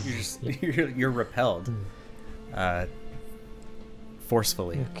you're repelled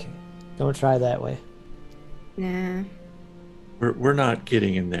forcefully. Okay. Don't try that way. Nah. We're not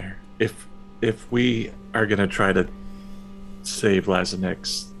getting in there. If we are gonna try to save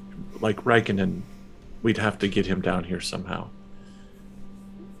Lazanex, like Raikkonen, we'd have to get him down here somehow.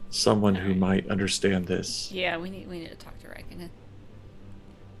 Someone who might understand this. Yeah, we need to talk to Raikkonen.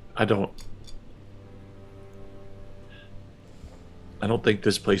 I don't think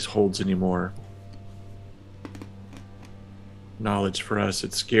this place holds any more knowledge for us.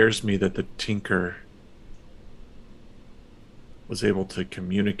 It scares me that the Tinker was able to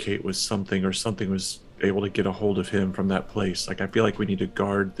communicate with something, or something was able to get a hold of him from that place. Like, I feel like we need to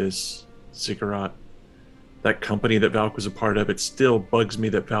guard this ziggurat. That company that Valk was a part of, it still bugs me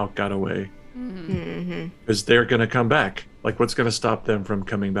that Valk got away. Because they're going to come back. Like, what's going to stop them from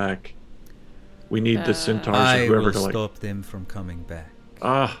coming back? We need the centaurs or I whoever will to, like... stop them from coming back.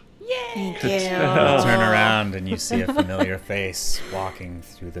 Thank Could you. tell. Turn around and you see a familiar face walking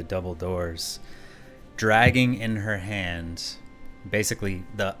through the double doors, dragging in her hand basically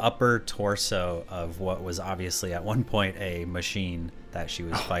the upper torso of what was obviously at one point a machine that she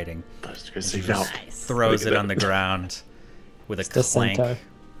was fighting. I was going to say She Valk. just throws it on the ground with a the clank. centaur.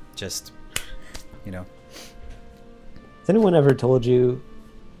 Just, you know. Has anyone ever told you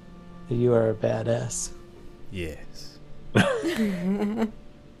that you are a badass? Yes.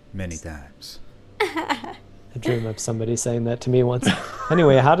 Many times. I dream of somebody saying that to me once.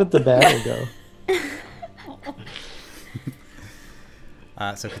 Anyway, how did the battle go?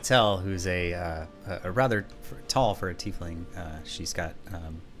 So Cattell, who's a rather tall for a tiefling, she's got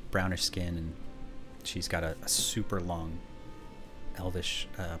brownish skin, and she's got a super long elvish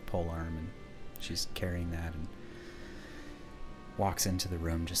pole arm, and she's carrying that and walks into the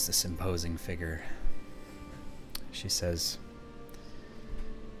room, just this imposing figure. She says,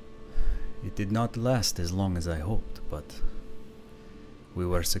 "It did not last as long as I hoped, but we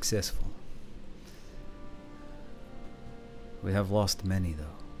were successful. We have lost many,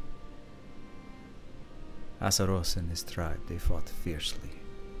 though. Asaros and his tribe, they fought fiercely,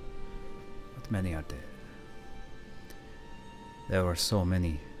 but many are dead. There were so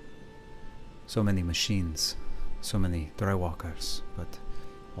many machines, so many Drywalkers, but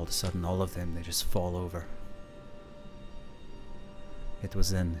all of a sudden, all of them, they just fall over. It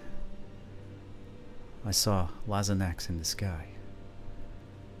was then I saw Lazanex in the sky.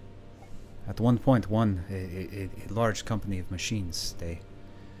 At one point, a large company of machines,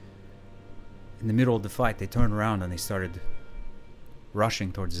 in the middle of the fight, they turned around and they started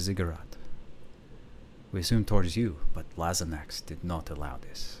rushing towards the ziggurat. We assumed towards you, but Lazanex did not allow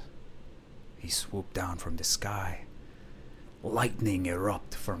this. He swooped down from the sky. Lightning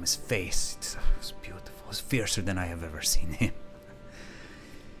erupted from his face. It was beautiful. It was fiercer than I have ever seen him.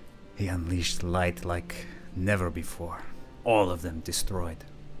 He unleashed light like never before. All of them destroyed.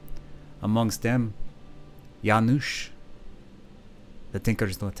 Amongst them, Janusz, the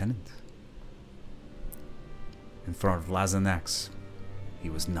Tinker's lieutenant. In front of Lazanex,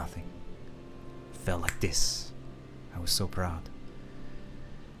 he was nothing. Fell like this. I was so proud.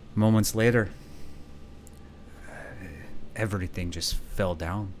 Moments later, everything just fell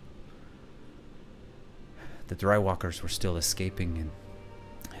down. The Drywalkers were still escaping, and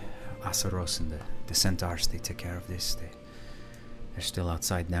Asaros and the centaurs, they took care of this. They're still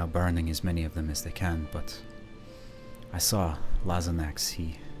outside now, burning as many of them as they can, but I saw Lazanex.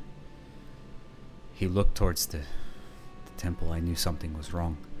 He looked towards the temple. I knew something was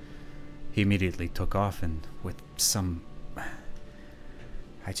wrong. He immediately took off, and with some...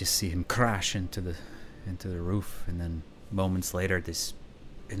 I just see him crash into the roof, and then moments later, this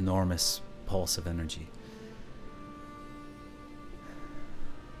enormous pulse of energy.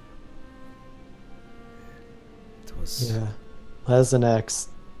 It was... Yeah. Lazanex.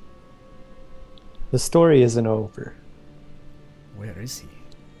 The story isn't over. Where is he?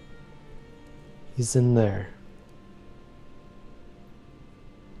 He's in there.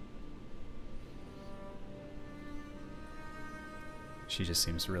 She just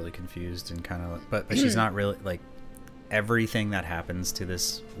seems really confused and kind of, but she's not really like. Everything that happens to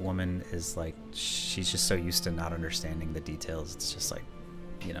this woman is like she's just so used to not understanding the details. It's just like,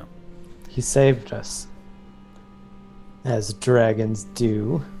 you know. He saved us, as dragons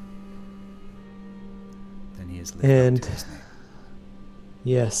do. Then he has lived up to his name.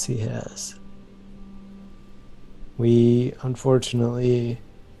 Yes, he has. We unfortunately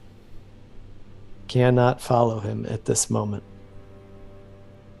cannot follow him at this moment.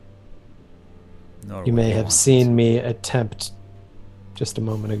 Nor You would may he have want seen to. me attempt just a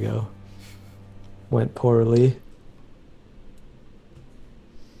moment ago. Went poorly.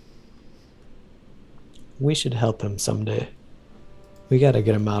 We should help him someday. We gotta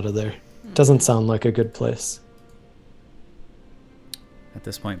get him out of there. Doesn't sound like a good place. At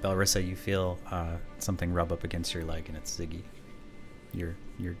this point, Belrissa, you feel something rub up against your leg, and it's Ziggy, your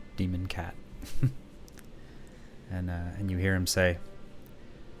demon cat. And you hear him say,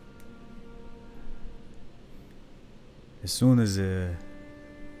 As soon as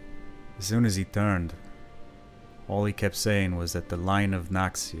he turned, all he kept saying was that the line of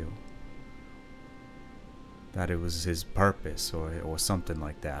Naxio, that it was his purpose or something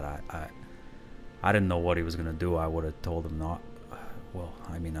like that. I didn't know what he was gonna do. I would have told him not. Well,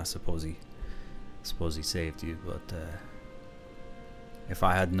 I mean, I suppose he saved you, but if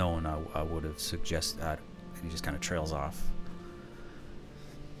I had known, I would have suggested that. And he just kind of trails off.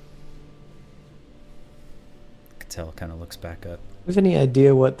 Cattell kind of looks back up. Do you have any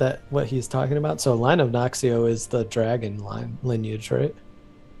idea what he's talking about? So line of Naxio is the dragon line lineage, right?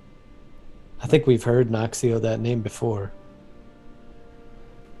 I think we've heard Naxio that name before.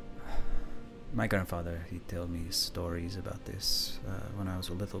 My grandfather, he told me stories about this when I was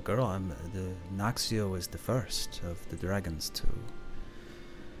a little girl. The Naxio was the first of the dragons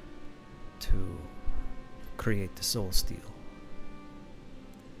to create the Soul Steel.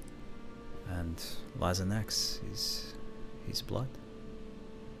 And Lazanex, he's blood.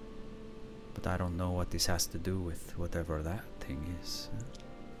 But I don't know what this has to do with whatever that thing is.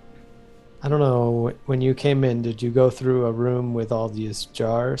 I don't know, when you came in, did you go through a room with all these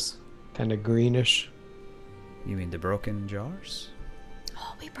jars? Kind of greenish. You mean the broken jars?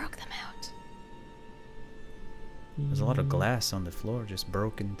 Oh, we broke them out. There's a lot of glass on the floor, just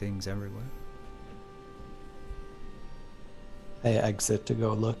broken things everywhere. I exit to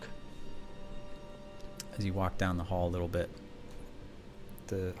go look. As you walk down the hall a little bit,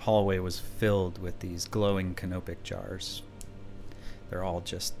 the hallway was filled with these glowing canopic jars. They're all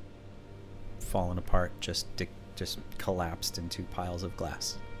just fallen apart, just collapsed into piles of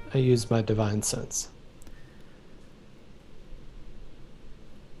glass. I use my divine sense.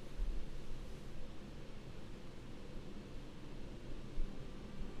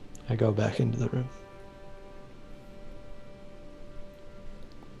 I go back into the room.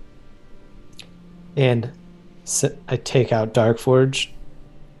 And I take out Darkforge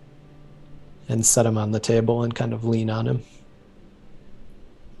and set him on the table and kind of lean on him.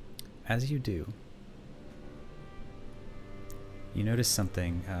 As you do, you notice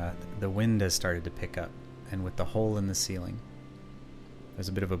something. The wind has started to pick up, and with the hole in the ceiling, there's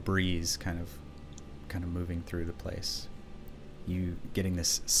a bit of a breeze kind of moving through the place. You getting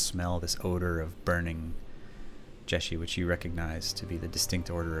this smell, this odor of burning Jeshi, which you recognize to be the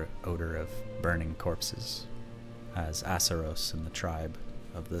distinct odor of burning corpses, as Asaros and the tribe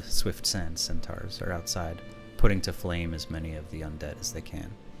of the Swift Sand Centaurs are outside, putting to flame as many of the undead as they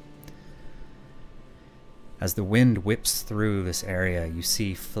can. As the wind whips through this area, you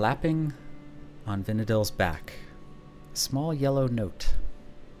see flapping on Vinadil's back a small yellow note.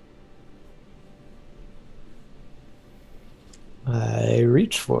 I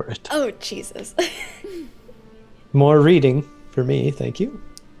reach for it. Oh, Jesus. More reading for me, thank you.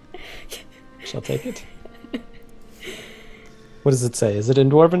 Shall take it. What does it say? Is it in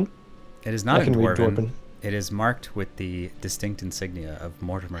Dwarven? It is not I in can read Dwarven. Dwarven. It is marked with the distinct insignia of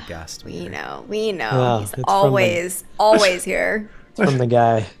Mortimer Gastweaver. We know. Oh, He's it's always here. It's from the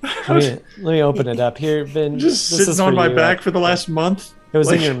guy. Let me open it up here, Vin. Just this sitting is on for my you. back for the last month. It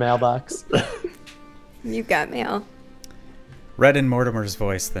was in Like- your mailbox. You've got mail. Read in Mortimer's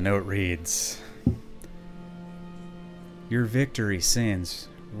voice, the note reads, Your victory sends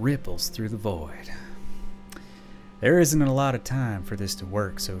ripples through the void. There isn't a lot of time for this to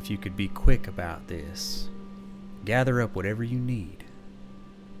work, so if you could be quick about this, gather up whatever you need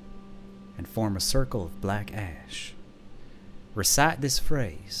and form a circle of black ash. Recite this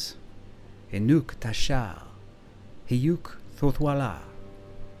phrase, Inuk Tashal, Hiyuk Thothwala,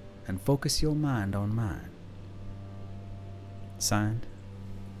 and focus your mind on mine. Signed,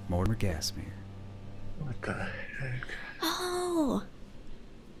 Mortimer Gasmere. What the heck? Oh.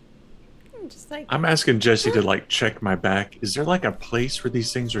 Just like I'm asking Jesse to like check my back. Is there like a place where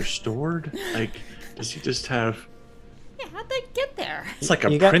these things are stored? Like, does he just have? yeah, how'd they get there? It's like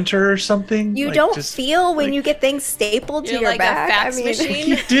a You got- printer or something. You Like, don't just, feel when like, you get things stapled to You're your like a back. fax I mean,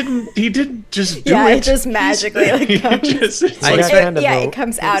 machine. He didn't just do Yeah, it. it just magically, like, He comes. just- it's I like, got kind of yeah, a- it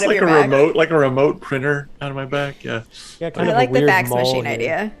comes it's out of like your a back. remote, like a remote printer out of my back. Yeah. Yeah, kind I of like a the weird fax mole machine here.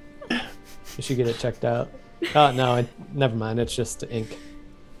 idea. You should get it checked out. Oh no, never mind. It's just ink.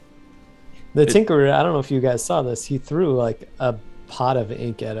 The Tinkerer, I don't know if you guys saw this. He threw like a pot of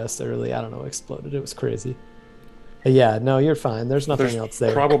ink at us early. I don't know, exploded. It was crazy. But yeah, no, you're fine. There's nothing There's else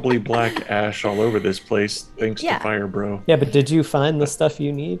there. probably black ash all over this place, thanks Yeah. to Fire Bro. Yeah, but did you find the stuff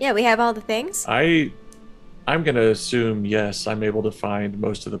you need? Yeah, we have all the things. I'm gonna assume yes. I'm able to find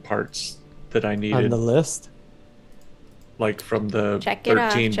most of the parts that I On needed, the list? like from the Check it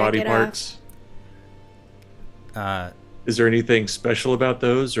off, 13 check body it off. parts. Uh, Is there anything special about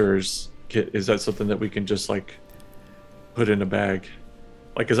those, or is that something that we can just like put in a bag?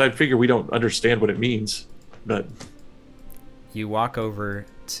 Like, because I figure we don't understand what it means, but you walk over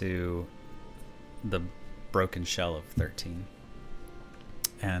to the broken shell of 13.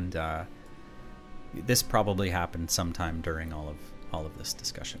 And this probably happened sometime during all of this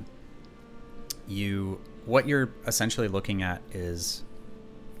discussion. What you're essentially looking at is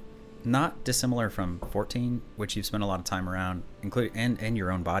not dissimilar from 14, which you've spent a lot of time around, including and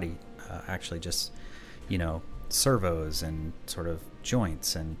your own body, actually, just servos and sort of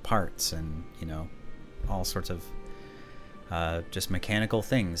joints and parts and all sorts of just mechanical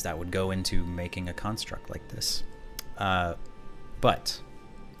things that would go into making a construct like this. But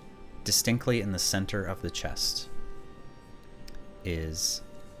distinctly in the center of the chest is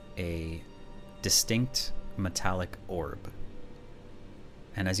a distinct metallic orb.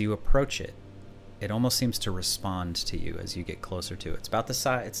 And as you approach it, it almost seems to respond to you as you get closer to it. It's about the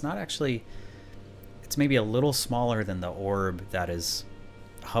size. It's not actually. It's maybe a little smaller than the orb that is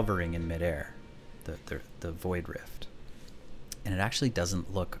hovering in midair, the void rift. And it actually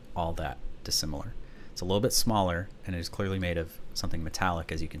doesn't look all that dissimilar. It's a little bit smaller, and it is clearly made of something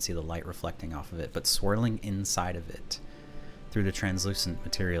metallic, as you can see the light reflecting off of it. But swirling inside of it, through the translucent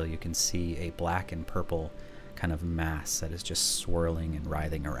material, you can see a black and purple kind of mass that is just swirling and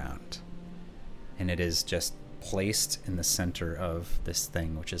writhing around. And it is just placed in the center of this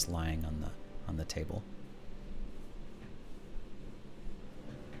thing, which is lying on the table.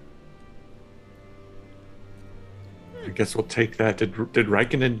 I guess we'll take that. Did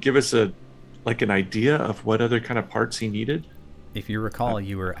Raikkonen give us an idea of what other kind of parts he needed? If you recall,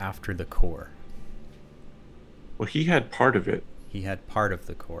 you were after the core. Well, he had part of it. He had part of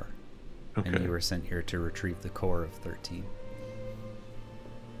the core. Okay. And you were sent here to retrieve the core of 13.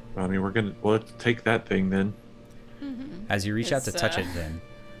 I mean, we'll have to take that thing then. As you reach out to It's, touch it, then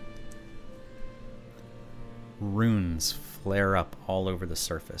runes flare up all over the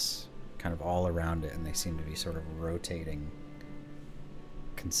surface, kind of all around it, and they seem to be sort of rotating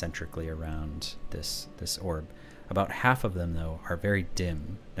concentrically around this orb. About half of them, though, are very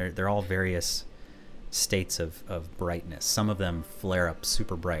dim. They're all various states of brightness. Some of them flare up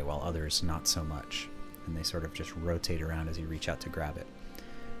super bright, while others not so much, and they sort of just rotate around as you reach out to grab it.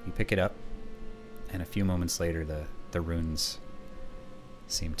 You pick it up, and a few moments later, the runes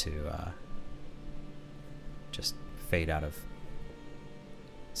seem to just fade out of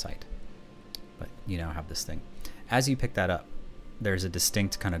sight. But you now have this thing. As you pick that up, there's a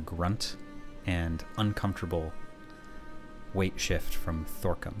distinct kind of grunt and uncomfortable weight shift from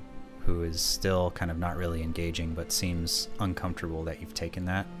Thorcum, who is still kind of not really engaging, but seems uncomfortable that you've taken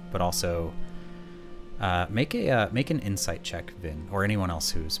that. But also, make an insight check, Vin, or anyone else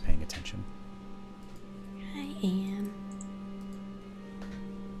who's paying attention. I am.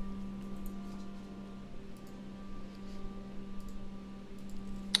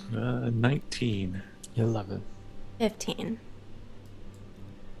 Uh, 19. 11. 15.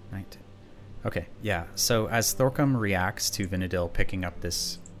 19. Okay, yeah. So as Thorcum reacts to Vinadil picking up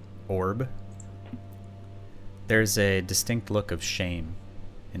this orb, there's a distinct look of shame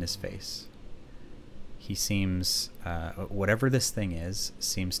in his face. He seems, whatever this thing is,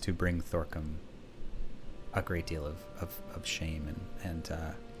 seems to bring Thorcum a great deal of shame and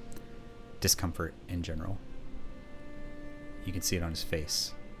discomfort in general. You can see it on his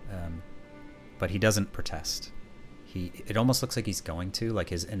face. But he doesn't protest. It almost looks like he's going to,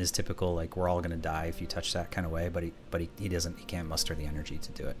 like in his typical, like, we're all gonna die if you touch that kind of way, but he doesn't, he can't muster the energy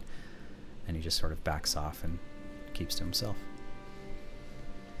to do it. And he just sort of backs off and keeps to himself.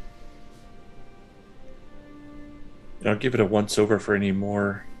 I'll give it a once over for any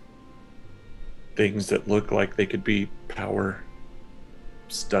more things that look like they could be power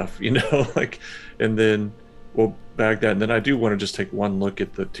stuff, like, and then we'll bag that. And then I do want to just take one look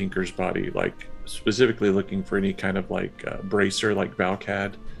at the Tinker's body, like specifically looking for any kind of like bracer like Valk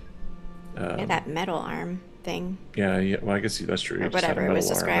had. Yeah, that metal arm thing. Yeah. Well, I guess that's true. Or whatever it was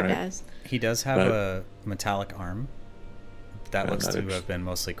described as. He does have a metallic arm. That looks to have been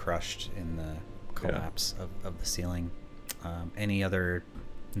mostly crushed in the collapse of the ceiling. Any other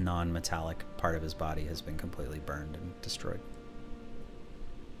non-metallic part of his body has been completely burned and destroyed.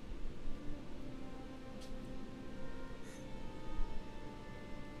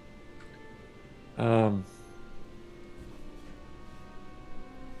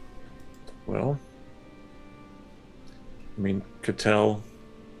 Well, I mean, Cattell.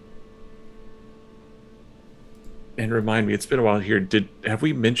 And remind me, it's been a while here. Have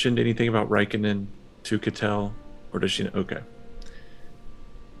we mentioned anything about Raikkonen to Cattell? Or does she know? Okay.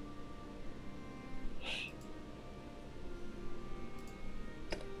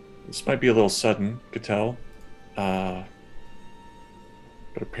 This might be a little sudden, Cattell. But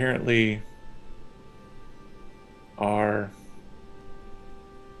apparently our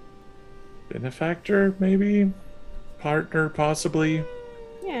benefactor, maybe? Partner, possibly?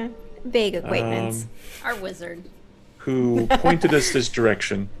 Yeah, vague acquaintance. Our wizard. Who pointed us this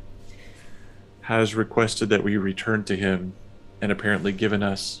direction, has requested that we return to him and apparently given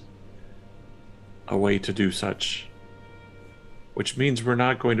us a way to do such. Which means we're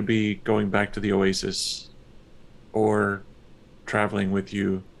not going to be going back to the Oasis or traveling with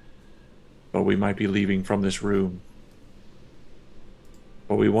you, but we might be leaving from this room.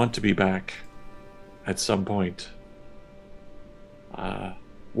 But we want to be back at some point.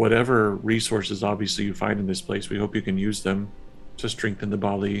 Whatever resources obviously you find in this place, we hope you can use them to strengthen the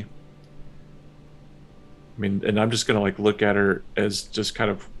Bali. I mean, and I'm just going to like look at her as just kind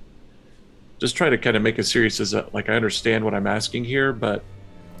of try to kind of make it serious as like I understand what I'm asking here, but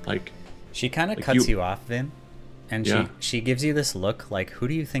like she kind of cuts you off, Vin, and she gives you this look like, who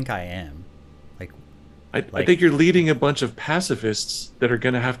do you think I am? I think you're leading a bunch of pacifists that are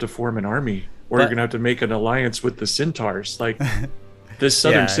going to have to form an army, or you're going to have to make an alliance with the Centaurs. Like this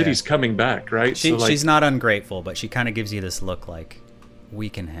southern city's coming back, right? She's not ungrateful, but she kind of gives you this look like we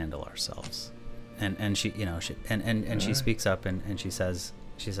can handle ourselves, and she she speaks up and she says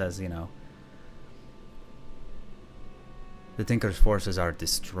the Tinker's forces are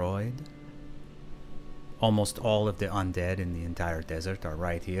destroyed. Almost all of the undead in the entire desert are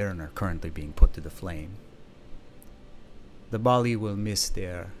right here and are currently being put to the flame. The Bali will miss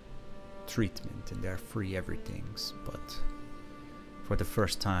their treatment and their free everythings, but for the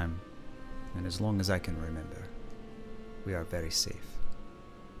first time, and as long as I can remember, we are very safe.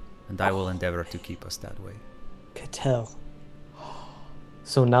 And I will endeavor to keep us that way. Cattell.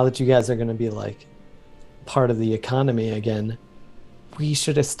 So now that you guys are going to be like part of the economy again, we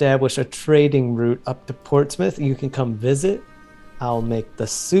should establish a trading route up to Portsmouth. You can come visit. I'll make the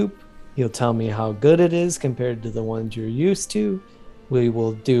soup. You'll tell me how good it is compared to the ones you're used to. We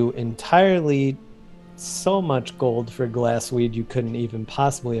will do entirely so much gold for glassweed you couldn't even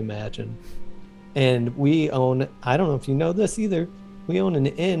possibly imagine. And we own, I don't know if you know this either, we own an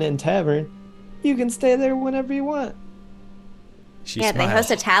inn and tavern. You can stay there whenever you want. They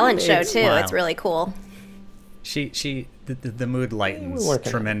host a talent show too. It's really cool. The mood lightens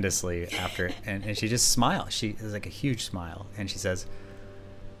tremendously after, and she just smiles. She is like a huge smile, and she says,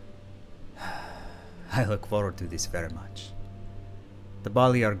 I look forward to this very much. The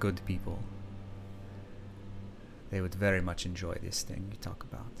Bali are good people. They would very much enjoy this thing you talk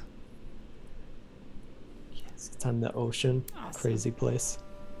about. Yes, it's on the ocean. Awesome. Crazy place.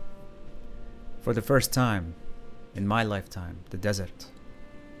 For the first time in my lifetime, the desert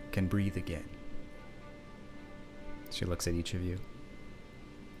can breathe again. She looks at each of you.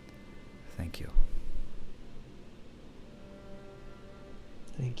 Thank you.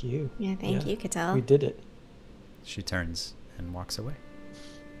 Thank you. Yeah, thank you, Cattell. We did it. She turns and walks away.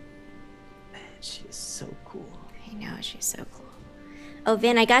 Man, she is so cool. I know, she's so cool. Oh,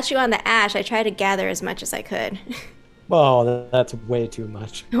 Vin, I got you on the ash. I tried to gather as much as I could. Oh, that's way too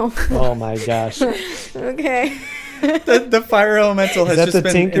much. Oh my gosh. Okay. The fire elemental has just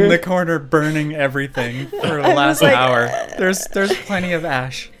been Tinker? In the corner burning everything for the last hour. There's plenty of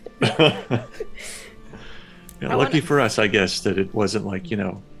ash. Lucky for us, I guess, that it wasn't like,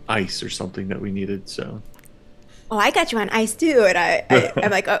 ice or something that we needed, so. Oh, I got you on ice too, and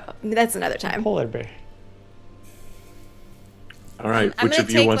I'm like, oh, that's another time. Polar bear. All right, I'm which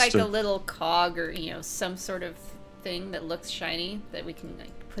of you take wants like to... a little cog or, some sort of thing that looks shiny that we can like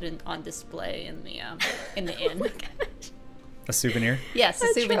put on display in the inn. A souvenir? Yes, a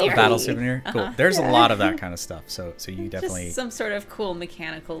souvenir. A battle souvenir? Cool. There's a lot of that kind of stuff. So you definitely... Just some sort of cool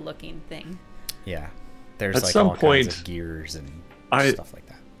mechanical looking thing. Yeah. There's At like some all point, kinds of gears and stuff like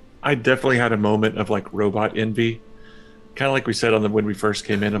that. I definitely had a moment of like robot envy. Kind of like we said when we first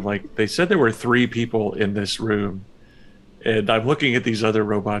came in, of like, they said there were 3 people in this room. And I'm looking at these other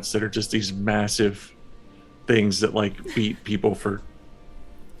robots that are just these massive things that like beat people for...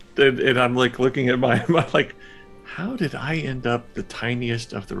 And I'm like looking at my like, how did I end up the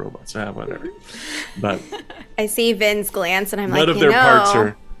tiniest of the robots? Whatever. But I see Vin's glance, and I'm none like, of their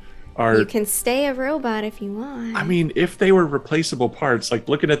parts are you can stay a robot if you want. I mean, if they were replaceable parts, like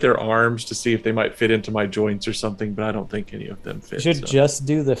looking at their arms to see if they might fit into my joints or something, but I don't think any of them fit. You should just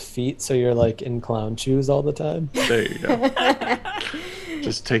do the feet so you're like in clown shoes all the time. There you go.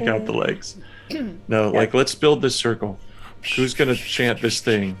 Just take out the legs. No, like, let's build this circle. Who's going to chant this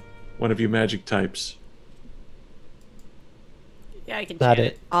thing? One of you magic types. Yeah, I can Not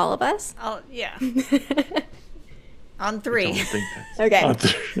chant it. All of us? Yeah. On I 3. don't think that's Okay. on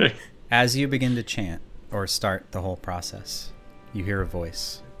 3. As you begin to chant or start the whole process, you hear a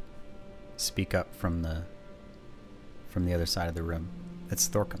voice speak up from the other side of the room. It's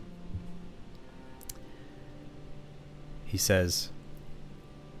Thorkum. He says,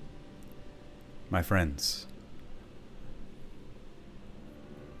 "My friends,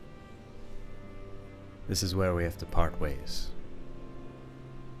 this is where we have to part ways.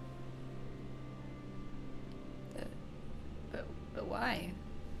 But why?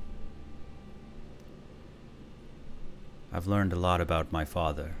 I've learned a lot about my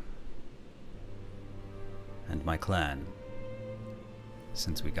father and my clan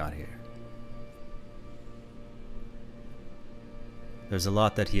since we got here. There's a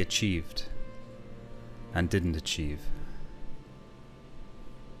lot that he achieved and didn't achieve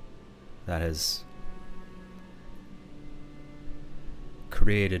that has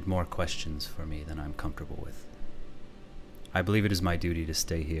created more questions for me than I'm comfortable with. I believe it is my duty to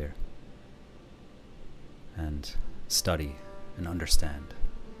stay here and study and understand.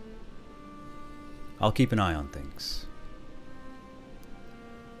 I'll keep an eye on things.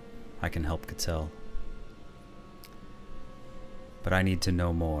 I can help Cattell, but I need to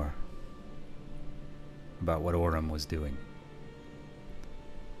know more about what Orem was doing,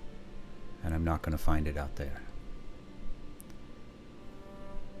 and I'm not going to find it out there."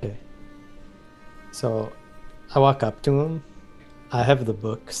 Okay. So I walk up to him. I have the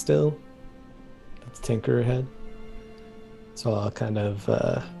book still. That's Tinkerer had. So I'll kind of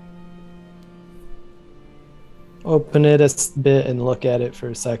open it a bit and look at it for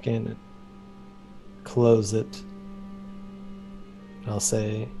a second and close it. I'll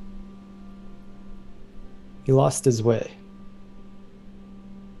say, "He lost his way.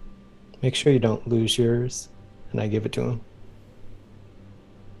 Make sure you don't lose yours." And I give it to him.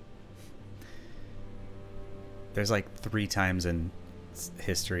 There's like 3 times in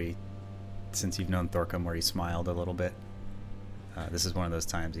history since you've known Thorkum where he smiled a little bit. This is one of those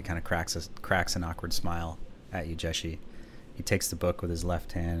times. He kind of cracks an awkward smile at you, Jeshi. He takes the book with his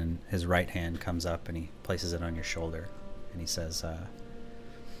left hand, and his right hand comes up and he places it on your shoulder, and he says,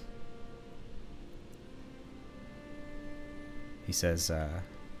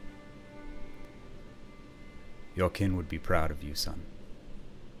 "Your kin would be proud of you, son.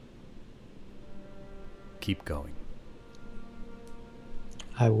 Keep going."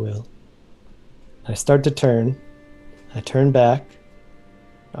 I will. I start to turn. I turn back.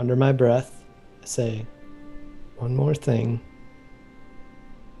 Under my breath, I say, "One more thing.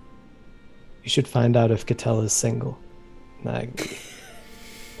 You should find out if Cattell is single." And I agree.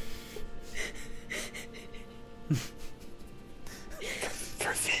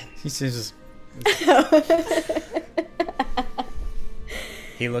 For Finn. He says,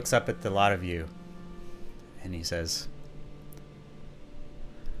 he looks up at the lot of you and he says,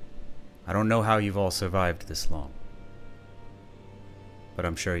 "I don't know how you've all survived this long, but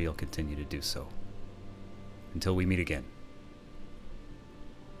I'm sure you'll continue to do so until we meet again."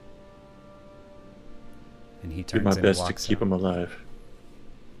 And he Do turns my and best to walks keep out. him alive.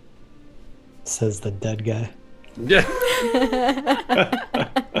 Says the dead guy. Yeah.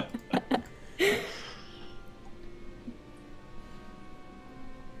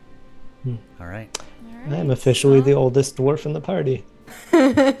 All right. I am officially the oldest dwarf in the party.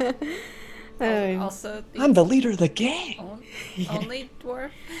 Also, the I'm the leader of the gang. only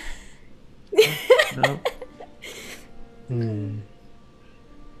dwarf. No.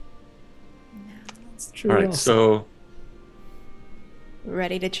 It's true. All right, so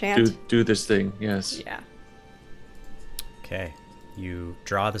Ready to chant? do this thing. Yes. Yeah. Okay. You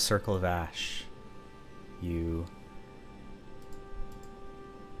draw the circle of ash. You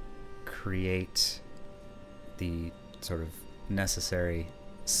create the sort of necessary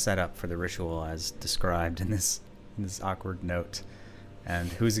setup for the ritual as described in this awkward note. And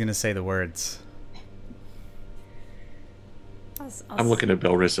who's going to say the words? I'm looking at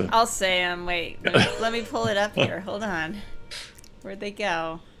Belrissa. I'll say them. Wait, let me pull it up here. Hold on. Where'd they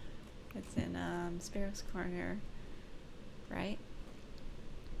go? It's in Sparrow's Corner, right?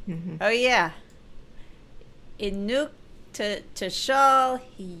 Mm-hmm. Oh yeah. Inuk Tashal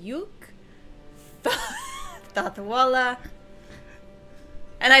Hiyuk Thathwala.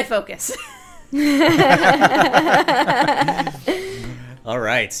 And I focus. All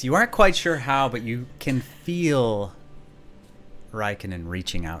right. You aren't quite sure how, but you can feel Raikkonen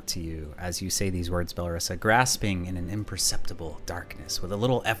reaching out to you as you say these words, Belrissa, grasping in an imperceptible darkness. With a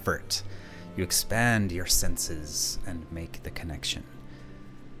little effort, you expand your senses and make the connection.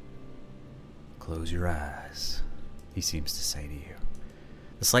 Close your eyes, he seems to say to you.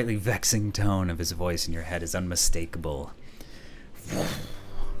 The slightly vexing tone of his voice in your head is unmistakable.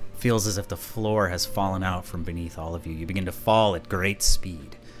 Feels as if the floor has fallen out from beneath all of you. You begin to fall at great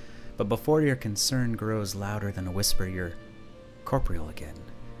speed. But before your concern grows louder than a whisper, you're corporeal again,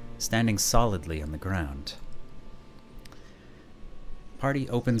 standing solidly on the ground. The party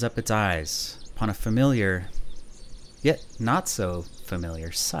opens up its eyes upon a familiar, yet not so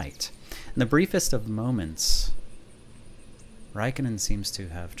familiar sight. In the briefest of moments, Raikkonen seems to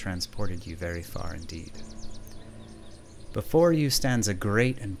have transported you very far indeed. Before you stands a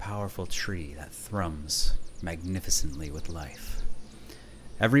great and powerful tree that thrums magnificently with life.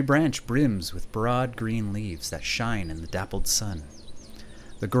 Every branch brims with broad green leaves that shine in the dappled sun.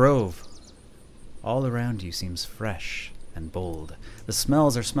 The grove all around you seems fresh and bold. The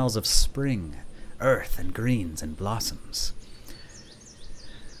smells are smells of spring, earth, and greens and blossoms.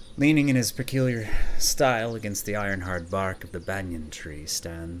 Leaning in his peculiar style against the iron-hard bark of the banyan tree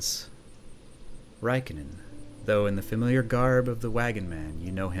stands Raikkonen, though in the familiar garb of the wagon man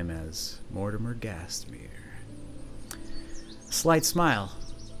you know him as Mortimer Gastmere. A slight smile,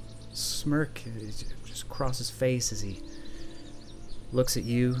 smirk just across his face as he looks at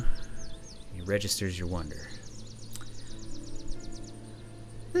you. He registers your wonder.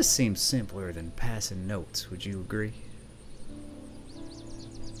 This seems simpler than passing notes, would you agree?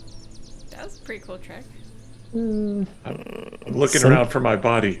 That was a pretty cool trick. I'm looking around for my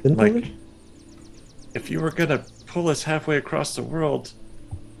body. Like, if you were gonna pull us halfway across the world,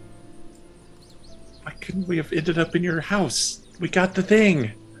 why couldn't we have ended up in your house? We got the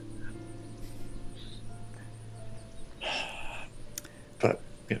thing. But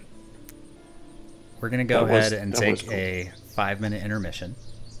yeah. We're gonna go ahead and take a 5-minute intermission.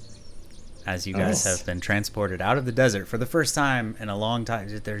 As you guys have been transported out of the desert for the first time in a long time.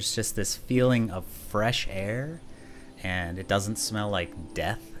 There's just this feeling of fresh air, and it doesn't smell like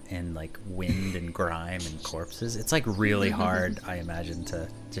death and like wind and grime and corpses. It's like really hard, I imagine, to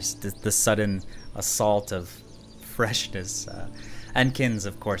just the sudden assault of freshness. And Kins,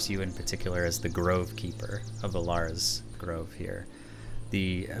 of course, you in particular as the grove keeper of Alara's grove here.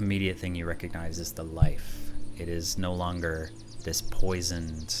 The immediate thing you recognize is the life. It is no longer this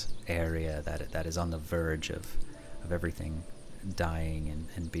poisoned area that is on the verge of everything dying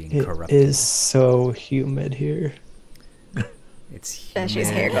and being corrupted. It is so humid here. It's humid. She's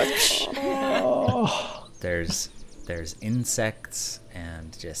hair goes. Oh. There's insects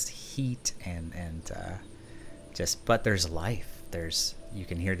and just heat and but there's life. You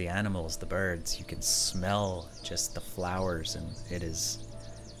can hear the animals, the birds. You can smell just the flowers, and it is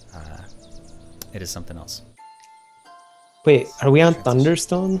something else. Wait, are we on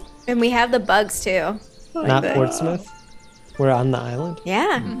Thunderstone? And we have the bugs too. Not Portsmouth? We're on the island?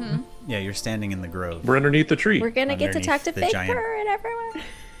 Yeah. Mm-hmm. Yeah, you're standing in the grove. We're underneath the tree. We're gonna get to talk to Underneath the Big giant Fur and everyone.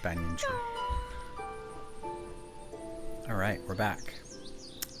 banyan tree. All right, we're back.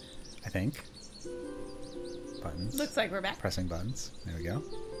 I think. Buttons. Looks like we're back. Pressing buttons. There we go.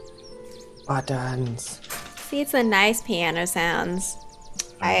 Buttons. See, it's the nice piano sounds.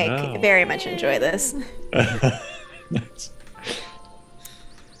 I very much enjoy this.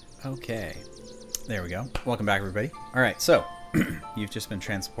 Okay. There we go. Welcome back, everybody. All right, so you've just been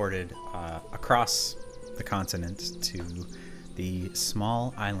transported across the continent to the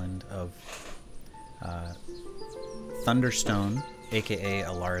small island of Thunderstone, aka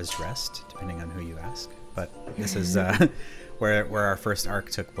Alara's Rest, depending on who you ask. But this is where our first arc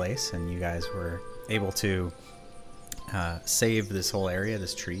took place, and you guys were able to save this whole area,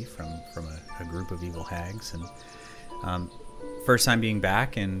 this tree, from a group of evil hags. And first time being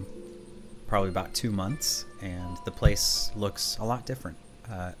back in probably about 2 months, and the place looks a lot different.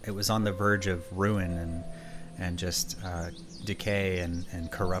 It was on the verge of ruin and just decay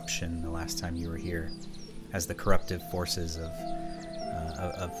and corruption the last time you were here, as the corruptive forces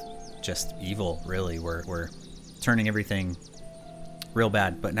of just evil really were turning everything real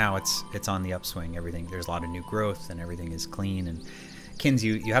bad. But now it's on the upswing. There's a lot of new growth and everything is clean. And Kins,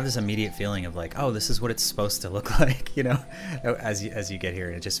 you have this immediate feeling of like, oh, this is what it's supposed to look like, as you get here.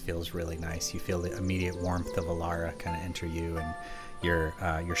 And it just feels really nice. You feel the immediate warmth of Alara kind of enter you, and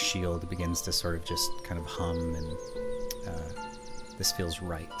your shield begins to sort of just kind of hum, and this feels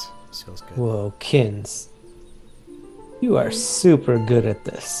right. This feels good. Whoa, Kins. You are super good at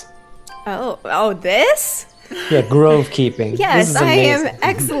this. Oh, this? Yeah, grove keeping. Yes, This is I am amazing.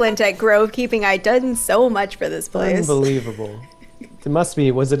 excellent at grove keeping. I've done so much for this place. Unbelievable. It must be,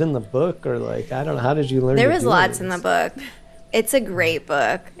 was it in the book or like, I don't know, how did you learn There to was do lots this? in the book. It's a great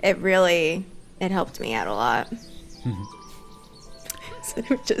book. It helped me out a lot. So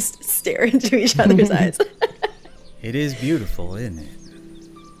we just stare into each other's eyes. It is beautiful, isn't it?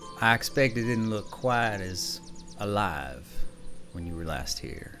 I expect it didn't look quite as alive when you were last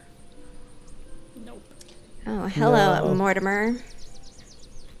here. Nope. Oh, hello, No. Mortimer.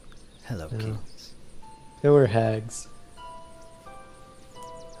 Hello, Yeah. Kins. There were hags.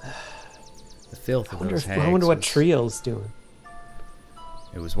 The filth of those hags. I wonder what was- Trio's doing.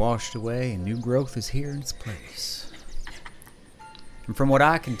 It was washed away, and new growth is here in its place. And from what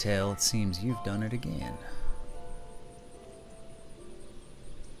I can tell, it seems you've done it again.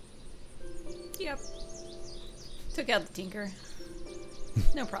 Yep. Took out the tinker.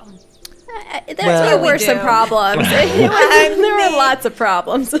 No problem. There were some do. problems. There were lots of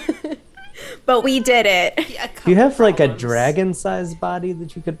problems. But we did it. Yeah, Do you have like a problems. dragon-sized body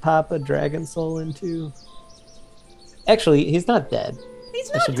that you could pop a dragon soul into? Actually, he's not dead. He's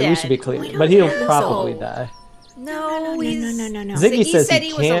We not should, dead. we should be clear. We But don't he'll have probably soul. die. No, No. Ziggy He says said he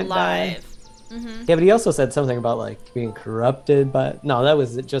he was can't alive. Yeah, but he also said something about like being corrupted, but no, that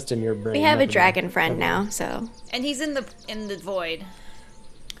was just in your brain. We have a nothing- dragon friend now, so And he's in the void.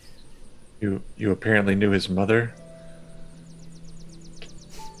 You apparently knew his mother.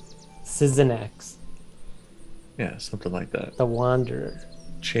 Sizanax, Yeah, something like that. the Wanderer.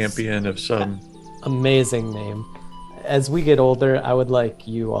 Champion of some. Amazing name. As we get older, I would like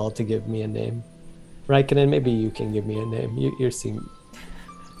you all to give me a name. Raikkonen, maybe you can give me a name. You seem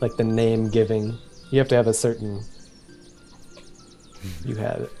like the name giving. You have to have a certain. You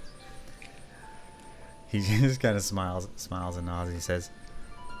have it. He just kind of smiles and nods. He says,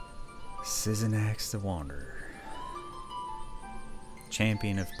 Sizanax the Wanderer,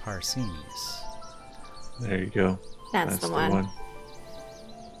 champion of Parsenius. There you go. that's the one.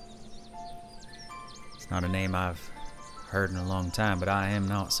 It's not a name I've heard in a long time, but I am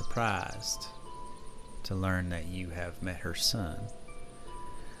not surprised to learn that you have met her son.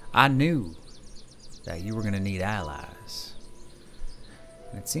 I knew that you were going to need allies.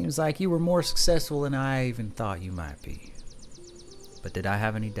 And it seems like you were more successful than I even thought you might be. But did I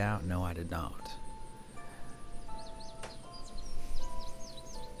have any doubt? No, I did not.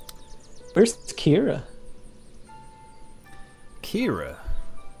 Where's Kira? Kira.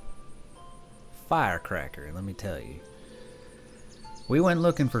 Firecracker, let me tell you. We went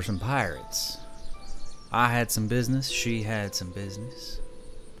looking for some pirates. I had some business, she had some business.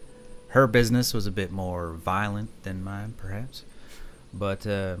 Her business was a bit more violent than mine, perhaps. But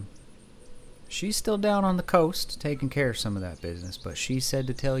she's still down on the coast taking care of some of that business. But she said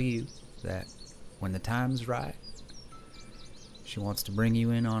to tell you that when the time's right, she wants to bring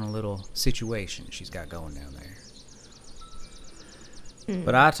you in on a little situation she's got going down there.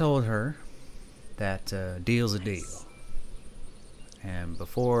 But I told her that deal's a deal. And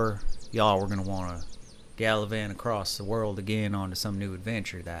before y'all were going to want to gallivant across the world again onto some new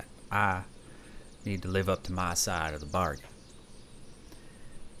adventure, that I need to live up to my side of the bargain.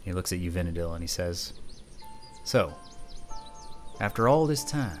 He looks at you, Vinadil, and he says, so, after all this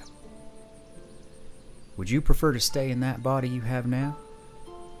time, would you prefer to stay in that body you have now?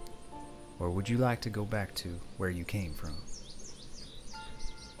 Or would you like to go back to where you came from?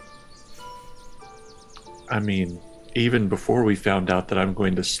 I mean, even before we found out that I'm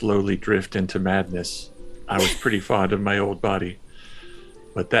going to slowly drift into madness, I was pretty fond of my old body.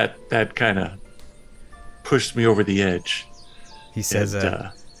 But that kind of pushed me over the edge. He says,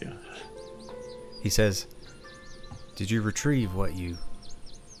 And, yeah. he says, did you retrieve what you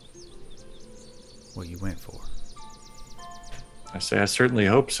went for? I say, I certainly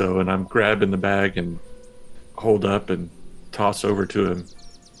hope so. And I'm grabbing the bag and hold up and toss over to him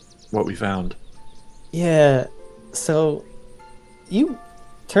what we found. Yeah, so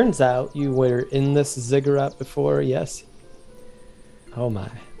turns out you were in this ziggurat before, yes? Oh my,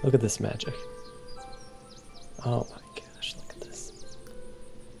 look at this magic. Oh my gosh, look at this.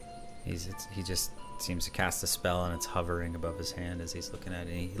 He just seems to cast a spell, and it's hovering above his hand as he's looking at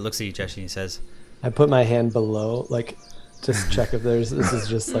it. He looks at you, Jeshi, and he says, I put my hand below, like, just check if this is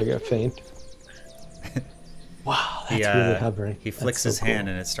just like a feint. Wow, that's really hovering. He flicks his hand,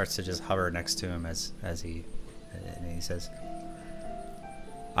 and it starts to just hover next to him as he says,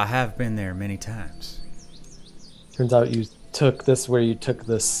 I have been there many times. Turns out you took this where you took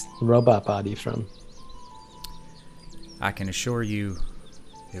this robot body from. I can assure you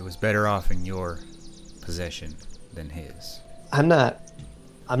it was better off in your possession than his. I'm not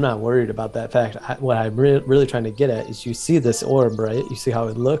worried about that fact. What I'm really trying to get at is you see this orb, right? You see how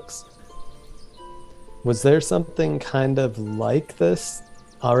it looks? Was there something kind of like this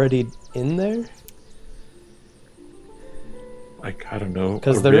already in there? Like, I don't know.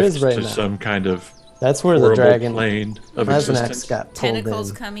 Because there is right now. Some kind of that's where the dragon plane of Lazenax got pulled tentacles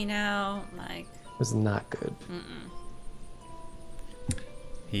in. coming out. Like, it was not good.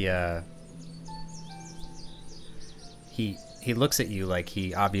 He looks at you like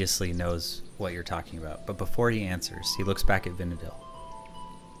he obviously knows what you're talking about, but before he answers, he looks back at Vinadil,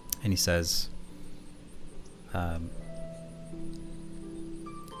 and he says,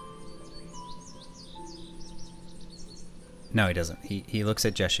 no, he doesn't. He looks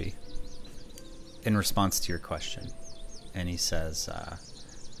at Jeshi in response to your question, and he says,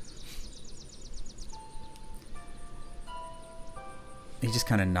 he just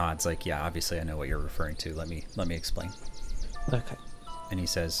kind of nods like, yeah, obviously I know what you're referring to. Let me explain. Okay. And he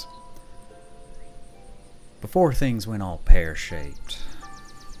says, before things went all pear-shaped,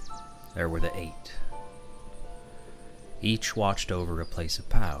 there were the 8. Each watched over a place of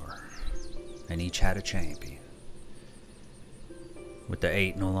power, and each had a champion. With the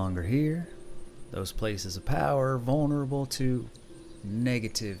 8 no longer here, those places of power are vulnerable to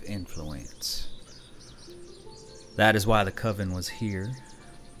negative influence. That is why the Coven was here.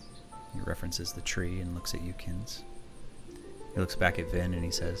 He references the tree and looks at you, Kins. He looks back at Vin and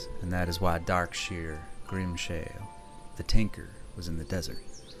he says, and that is why Darkshear, Grimshale, the Tinker was in the desert.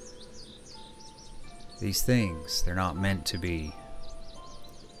 These things, they're not meant to be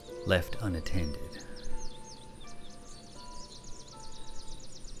left unattended.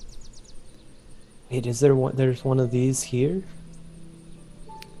 Wait, is there one? There's one of these here?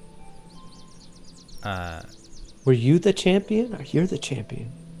 Were you the champion, or you're the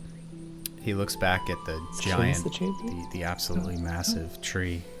champion? He looks back at the giant, the absolutely massive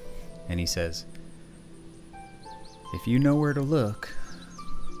tree, and he says, if you know where to look,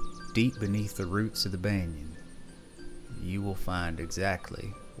 deep beneath the roots of the banyan, you will find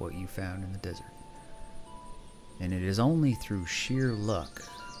exactly what you found in the desert. And it is only through sheer luck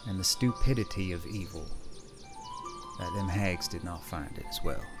and the stupidity of evil that them hags did not find it as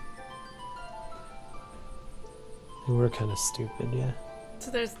well. We were kind of stupid, yeah. So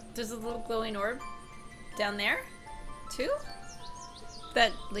there's a little glowing orb down there, too?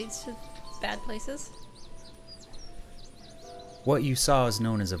 That leads to bad places? What you saw is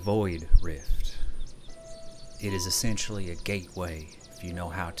known as a void rift. It is essentially a gateway if you know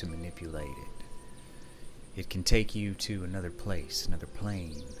how to manipulate it. It can take you to another place, another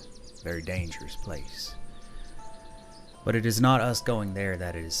plane, a very dangerous place. But it is not us going there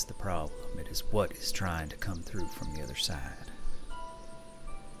that is the problem. It is what is trying to come through from the other side.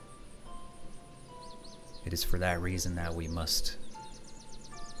 It is for that reason that we must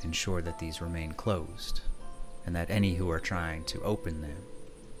ensure that these remain closed, and that any who are trying to open them,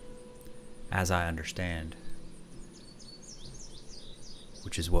 as I understand,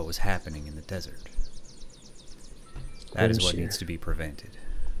 which is what was happening in the desert, that is what needs to be prevented.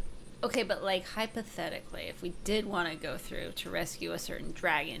 Okay, but like hypothetically, if we did want to go through to rescue a certain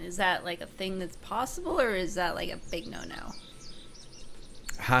dragon, is that like a thing that's possible, or is that like a big no-no?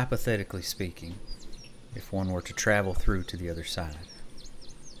 Hypothetically speaking, if one were to travel through to the other side,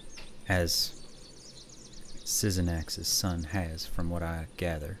 as Sizenax's son has, from what I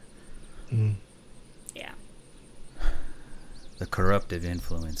gather. Yeah. The corruptive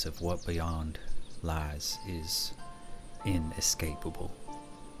influence of what beyond lies is inescapable.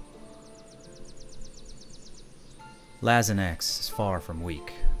 Lazenax is far from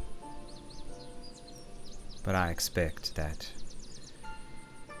weak, but I expect that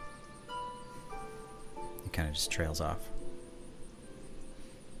he kind of just trails off.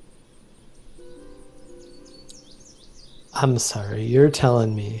 I'm sorry, you're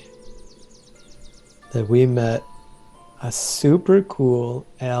telling me that we met a super cool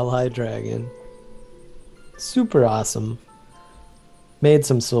ally dragon, super awesome, made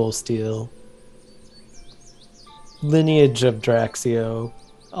some soul steel, lineage of Draxio,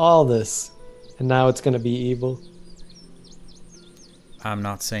 all this, And now it's going to be evil. I'm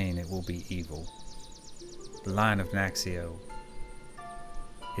not saying it will be evil. The line of Naxio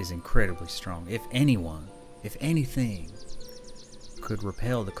is incredibly strong. If anyone, if anything, could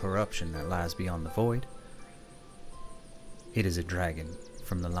repel the corruption that lies beyond the void, it is a dragon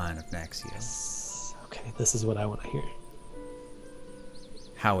from the line of Naxio. Okay, this is what I want to hear.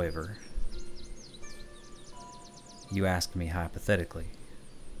 However, you asked me hypothetically,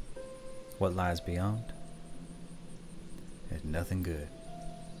 what lies beyond? There's nothing good.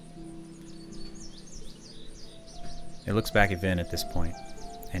 It looks back at Vin at this point,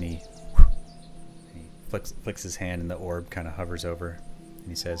 and he flicks his hand, and the orb kind of hovers over, and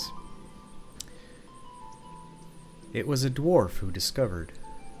he says, "It was a dwarf who discovered,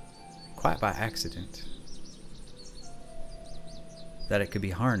 quite by accident, that it could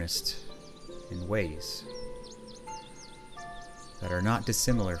be harnessed in ways that are not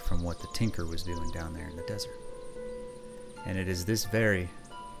dissimilar from what the Tinker was doing down there in the desert. And it is this very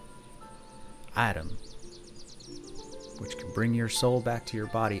item which can bring your soul back to your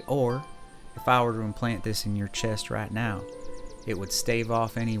body, or if I were to implant this in your chest right now, it would stave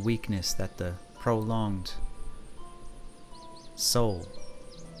off any weakness that the prolonged soul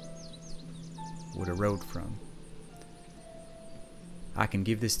would erode from. I can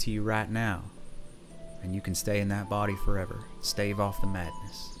give this to you right now, and you can stay in that body forever, stave off the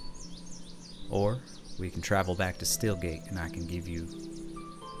madness. Or we can travel back to Stillgate, and I can give you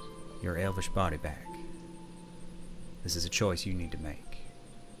your elvish body back. This is a choice you need to make,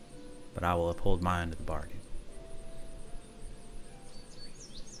 but I will uphold my end of the bargain."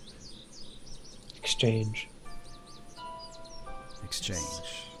 Exchange. Exchange.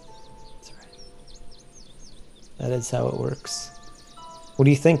 That's right. That is how it works. What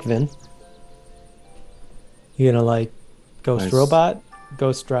do you think, Vin? You gonna like ghost Nice. robot,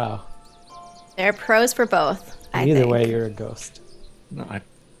 ghost drow? There are pros for both. I Either think. way, you're a ghost. No, I'm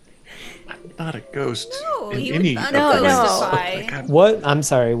not a ghost. No, in you any would of no, those. no. Like, What? I'm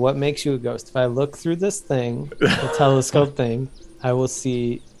sorry. What makes you a ghost? If I look through this thing, the telescope thing, I will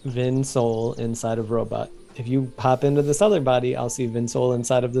see Vin Soul inside of robot. If you pop into this other body, I'll see Vin Soul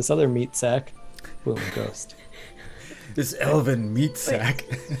inside of this other meat sack. Boom, ghost. This elven meat sack.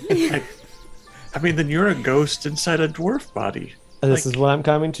 I mean, then you're a ghost inside a dwarf body. This is what I'm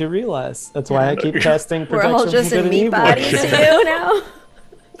coming to realize. That's why I keep testing We're protection all just from good in and meat evil. bodies too now.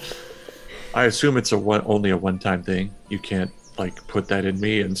 I assume it's only a one-time thing. You can't like put that in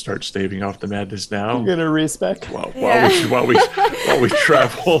me and start staving off the madness now. You're gonna respec. While we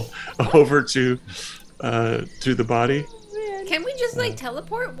travel over to the body. Can we just like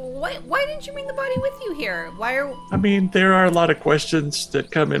teleport? Why didn't you bring the body with you here? Why are I mean, there are a lot of questions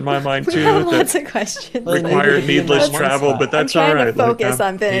that come in my mind We too have lots that of questions. Well, require Maybe to be in needless that one travel, spot. but that's I'm all trying right. to focus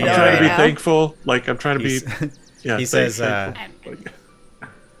on I'm Benadryl trying to be right now. thankful. Like I'm trying to be. He's- Yeah. he says, thankful.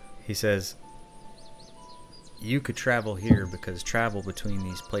 he says, "You could travel here because travel between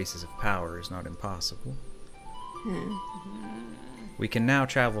these places of power is not impossible. We can now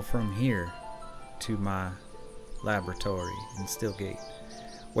travel from here to my laboratory in Stillgate,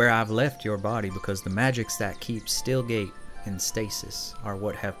 where I've left your body because the magics that keep Stillgate in stasis are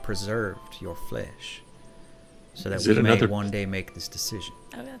what have preserved your flesh, so that Is we it may another- one day make this decision.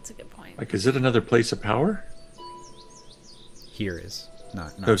 Oh, that's a good point. Like, is it another place of power? Here is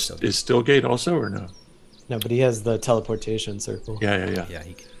not No, Stillgate. is Stillgate also or no? No, but he has the teleportation circle. Yeah. Yeah,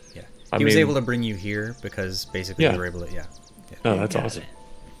 he I was mean- able to bring you here because basically Yeah. we were able to. Yeah. No, that's Got awesome. it.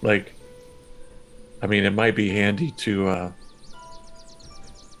 Like, I mean, it might be handy to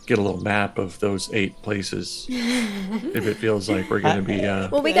get a little map of those 8 places if it feels like we're going to be.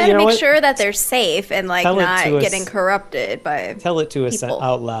 Well, we You gotta know make what? sure that they're safe and like Tell it not to us. getting corrupted by. Tell it to us People.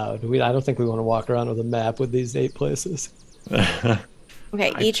 out loud. I don't think we want to walk around with a map with these 8 places.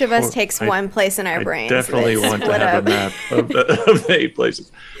 Okay, I each of us tot- takes I- one place in our I brains. definitely Let's want to split have up. a map of the 8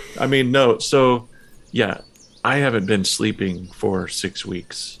 places. I mean, no. So, yeah, I haven't been sleeping for 6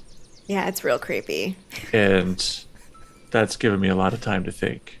 weeks, Yeah, it's real creepy. and that's given me a lot of time to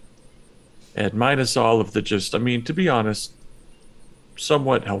think. And minus all of the just, I mean, to be honest,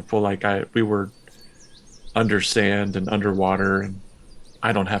 somewhat helpful. Like we were under sand and underwater, and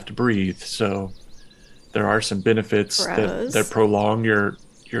I don't have to breathe, so there are some benefits Gross. that prolong your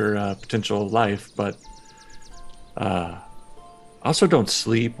potential life, but also don't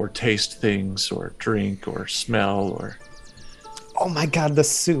sleep or taste things or drink or smell or Oh my god, the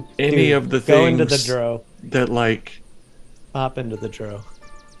soup. Any Dude, of the go into the things- dro. that like Pop into the dro.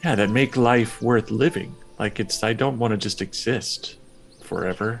 yeah, that make life worth living. Like I don't want to just exist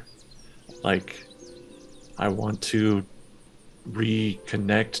forever. Like I want to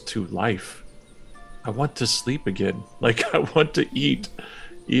reconnect to life I want to sleep again. Like, I want to eat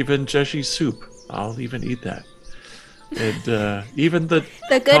even Jeshi's soup. I'll even eat that. And even the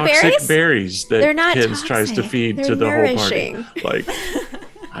good toxic berries that They're not Kins tries to toxic. feed They're to the nourishing. whole party. Like,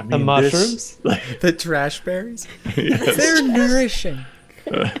 I mean, The mushrooms? The trash berries? Yes. They're nourishing.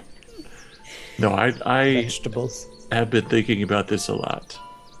 No, I Vegetables. have been thinking about this a lot.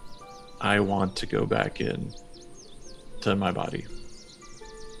 I want to go back in to my body.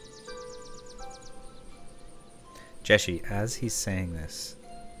 Jeshi, as he's saying this,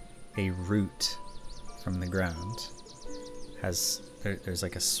 a root from the ground there's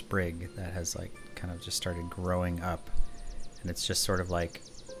like a sprig that has like kind of just started growing up, and it's just sort of like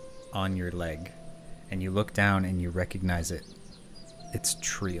on your leg, and you look down and you recognize it. It's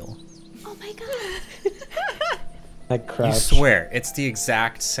Treel. Oh my god. I crouch. You swear it's the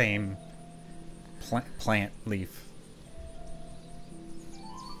exact same plant leaf.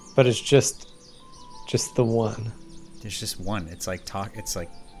 But it's just the one. There's just one. It's like it's like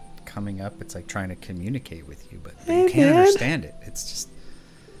coming up. It's like trying to communicate with you, but Hey, you can't man. understand it. It's just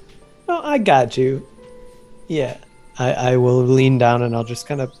Oh, I got you. Yeah. I will lean down and I'll just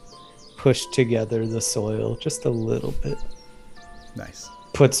kind of push together the soil just a little bit. nice.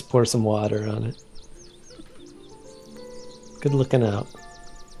 Pour some water on it. Good looking out.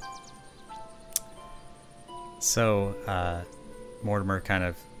 So Mortimer kind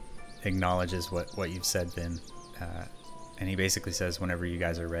of acknowledges what you've said, Vin, and he basically says, whenever you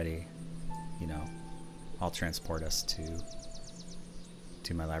guys are ready, I'll transport us to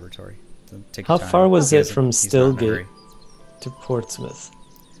my laboratory. So take How your time. far was He it doesn't- from he's not in a Stillgate hurry. to Portsmouth?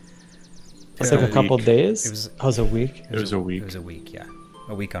 It's Uh, like a couple week. days? It was- Oh, it was a week? It was a week. It was a week, yeah.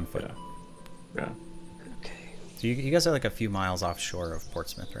 A week on foot. Yeah. Okay. So you guys are like a few miles offshore of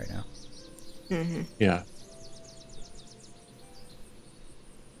Portsmouth right now. Yeah.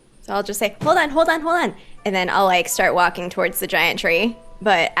 So I'll just say, hold on. And then I'll like start walking towards the giant tree.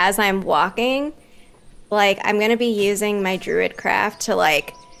 But as I'm walking, like I'm going to be using my druid craft to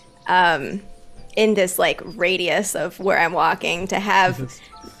like, in this like radius of where I'm walking to have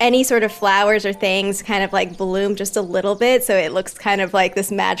any sort of flowers or things kind of like bloom just a little bit. So it looks kind of like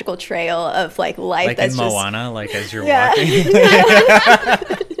this magical trail of like life Like that's in just. Moana, like as you're Yeah. walking.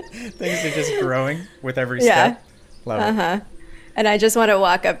 Things are just growing with every Yeah. step. Love it. And I just want to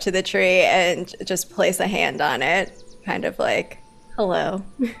walk up to the tree and just place a hand on it, kind of like, hello.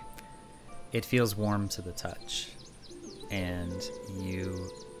 It feels warm to the touch, and you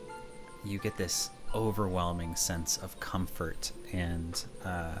get this overwhelming sense of comfort and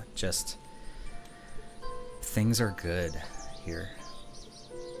just things are good here,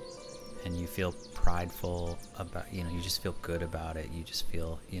 and you feel prideful about you just feel good about it. You just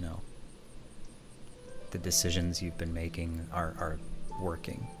feel the decisions you've been making are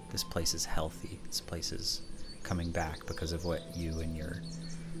working. This place is healthy. This place is coming back because of what you and your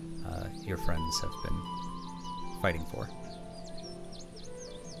friends have been fighting for.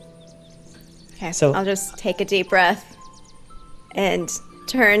 Okay, So- I'll just take a deep breath and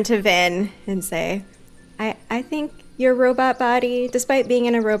turn to Vin and say, I think your robot body, despite being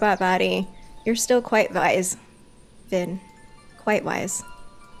in a robot body, you're still quite wise, Vin. Quite wise.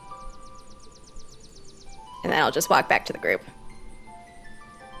 And then I'll just walk back to the group.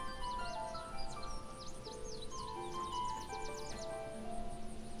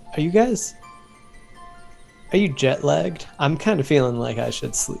 Are you jet lagged? I'm kind of feeling like I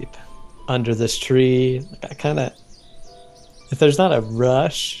should sleep under this tree. Like if there's not a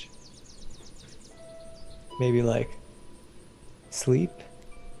rush, maybe like sleep.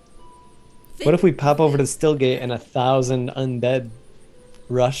 What if we pop over to Stillgate and 1,000 undead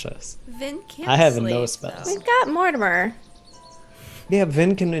rush us? Vin can't I have sleep, no spells. though. We've got Mortimer. Yeah,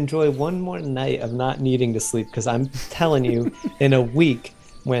 Vin can enjoy one more night of not needing to sleep because I'm telling you, in a week,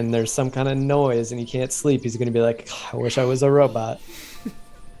 when there's some kind of noise and he can't sleep, he's going to be like, I wish I was a robot.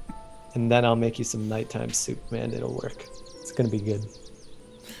 And then I'll make you some nighttime soup, man. It'll work. It's going to be good.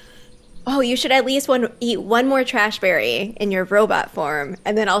 Oh, you should at least eat one more trash berry in your robot form,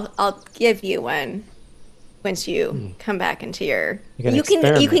 and then I'll give you one once you come back into your. You can You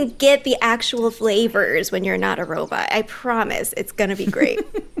experiment. can get the actual flavors when you're not a robot. I promise, it's gonna be great.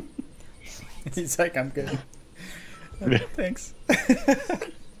 He's like, I'm good. Thanks.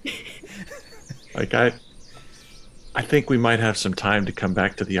 Like I think we might have some time to come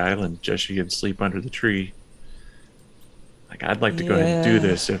back to the island, Jessie, and sleep under the tree. Like, I'd like to go ahead and do Yeah.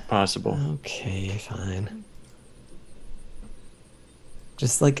 this if possible. Okay, fine.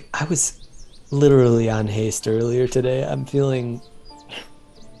 Just like I was literally on haste earlier today. I'm feeling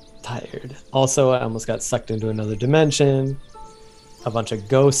tired. Also, I almost got sucked into another dimension. A bunch of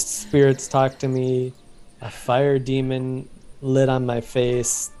ghost spirits talked to me. A fire demon lit on my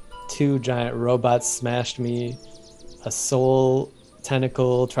face. 2 giant robots smashed me. A soul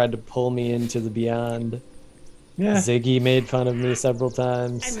tentacle tried to pull me into the beyond. Yeah. Ziggy made fun of me several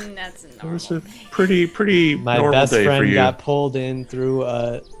times. I mean, that's a It normal was a thing. pretty My normal best day for friend you. got pulled in through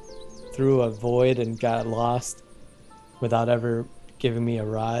a void and got lost without ever giving me a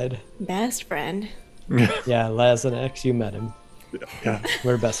ride. Best friend. Yeah, Lazanex, you met him. Yeah.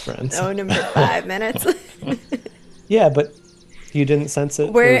 We're best friends. Owned him for 5 minutes. Yeah, but you didn't sense it.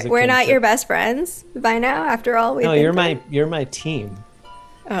 There we're was a we're not kinship. your best friends by now. After all, we've No, been you're my team.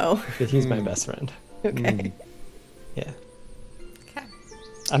 Oh, But he's my best friend. okay. Yeah, Okay.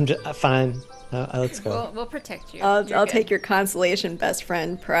 I'm just fine. Let's go. We'll protect you. I'll You're take good. your consolation best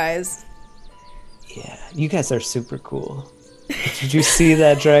friend prize. Yeah, you guys are super cool. Did you see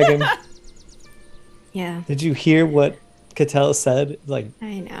that dragon? Yeah, Did you hear what Cattell said? Like,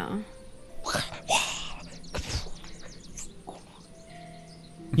 I know.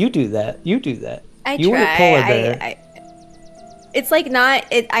 you do that. You do that. I you try. were a polar bear. It's like not.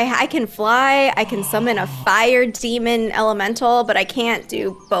 I can fly. I can summon a fire demon elemental, but I can't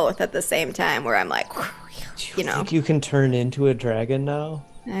do both at the same time. Where I'm like, you know. Think you can turn into a dragon now?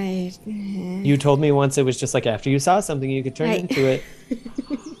 I. You told me once it was just like after you saw something you could turn I- into it.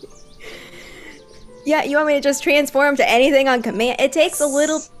 Yeah, you want me to just transform to anything on command? It takes a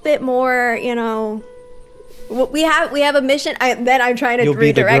little bit more, you know. We have a mission. Then I'm trying to You'll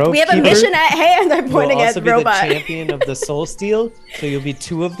be the redirect. We have a Grove mission Keeper. at hand. I'm You'll pointing also at be robot. the champion of the Soul Steel, so you'll be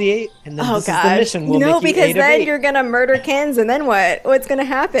 2 of the 8, and then Oh this is the gosh. mission. We'll No, make you because 8 of then 8. you're gonna murder Kins, and then what? What's gonna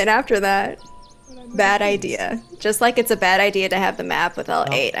happen after that? Bad idea. Just like it's a bad idea to have the map with all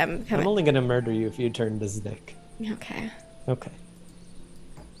 8. I'm I'm coming. only gonna murder you if you turn to Znick. Okay. Okay.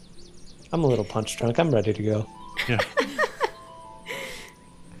 I'm a little punch drunk. I'm ready to go. Yeah.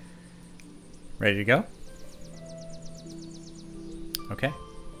 Ready to go? Okay.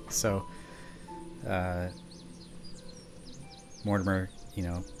 So, Mortimer, you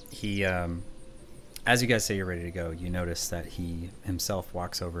know, he, as you guys say you're ready to go, you notice that he himself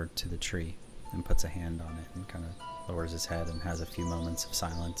walks over to the tree and puts a hand on it and kind of lowers his head and has a few moments of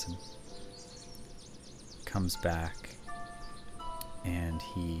silence and comes back. And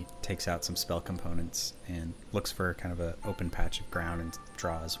he takes out some spell components and looks for kind of an open patch of ground and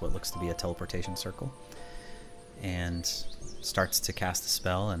draws what looks to be a teleportation circle. And starts to cast a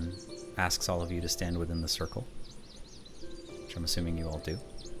spell and asks all of you to stand within the circle, which I'm assuming you all do.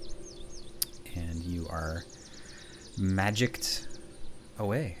 And you are magicked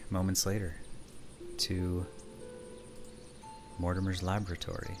away moments later to Mortimer's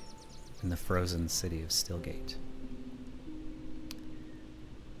laboratory in the frozen city of Stillgate.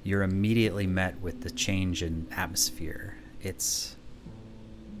 You're immediately met with the change in atmosphere. It's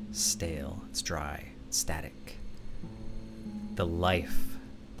stale, it's dry, it's static. The life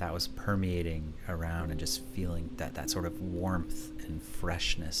that was permeating around and just feeling that sort of warmth and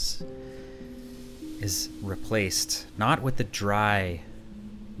freshness is replaced not with the dry,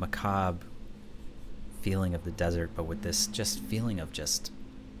 macabre feeling of the desert, but with this just feeling of just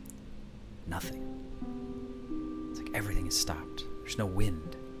nothing. It's like everything is stopped. There's no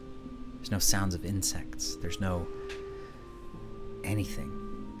wind. There's no sounds of insects. There's no anything.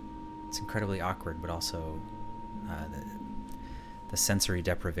 It's incredibly awkward, but also the sensory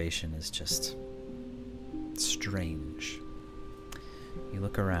deprivation is just strange. You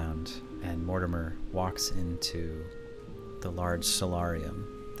look around, and Mortimer walks into the large solarium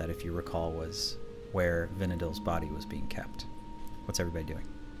that, if you recall, was where Vinadil's body was being kept. What's everybody doing?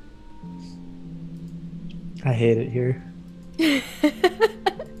 I hate it here.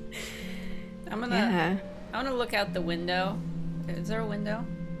 Yeah. I wanna look out the window. Is there a window?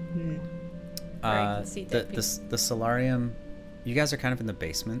 Where I can see dead The solarium, you guys are kind of in the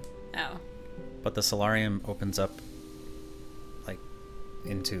basement, Oh. but the solarium opens up like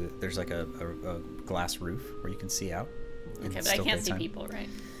into, there's like a glass roof where you can see out. and Okay, it's but I still can't see daytime. people, right?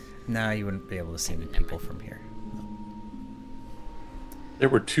 No, you wouldn't be able to see any Never people mind. from here. There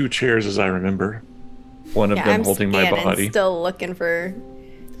were 2 chairs, as I remember. One of Yeah, them I'm holding my scanning, body. still looking for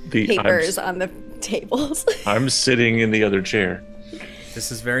The papers on the tables. I'm sitting in the other chair.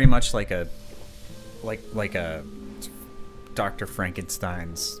 This is very much like a Dr.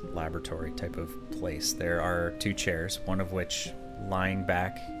 Frankenstein's laboratory type of place. There are 2 chairs, one of which, lying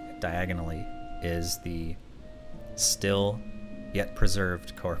back diagonally, is the still yet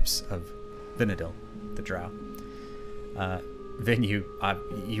preserved corpse of Vinadil, the drow. Vin, you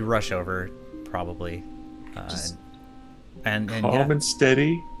rush over, probably, and Calm yeah, and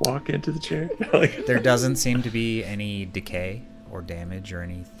steady, walk into the chair. Like, there doesn't seem to be any decay or damage or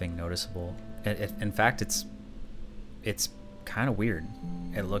anything noticeable. In fact, it's kind of weird.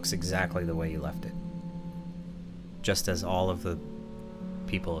 It looks exactly the way you left it, just as all of the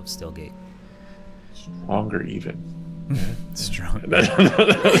people of Stillgate. Stronger even. Strong.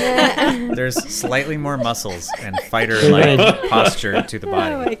 There's slightly more muscles and fighter-like posture to the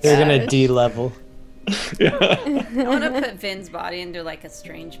body. They're gonna D-level. I want to put Vin's body into like a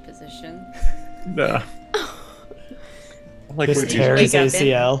strange position. No. Like Just tear his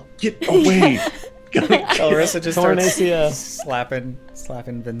ACL. Get away. Clarissa just Torn starts ACL.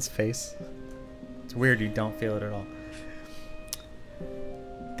 slapping Vin's face. It's weird, you don't feel it at all.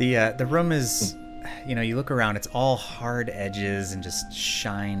 The room is, you look around, it's all hard edges and just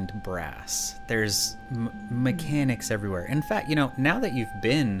shined brass. There's mechanics everywhere. In fact, now that you've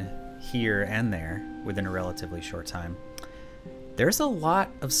been here and there within a relatively short time, there's a lot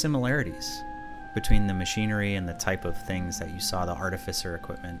of similarities between the machinery and the type of things that you saw, the artificer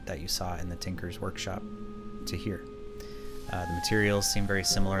equipment that you saw in the tinker's workshop to here. The materials seem very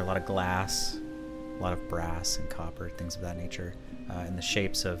similar, a lot of glass, a lot of brass and copper, things of that nature, and the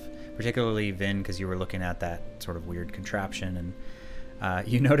shapes of, particularly Vin, because you were looking at that sort of weird contraption, and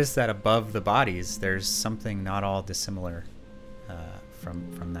you notice that above the bodies there's something not all dissimilar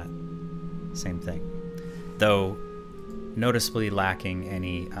from that same thing, though noticeably lacking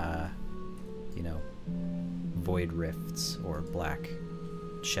any void rifts or black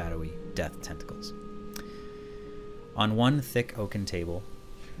shadowy death tentacles. On one thick oaken table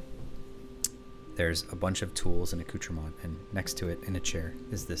there's a bunch of tools and accoutrement, and next to it in a chair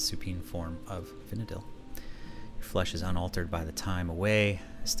is the supine form of Vinadil. Your flesh is unaltered by the time away.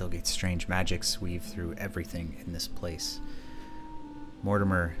 Stillgate's strange magics weave through everything in this place.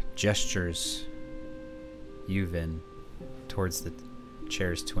 Mortimer gestures you, Vin, towards the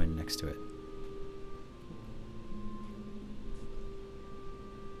chair's twin next to it.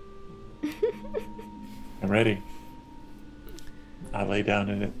 I'm ready. I lay down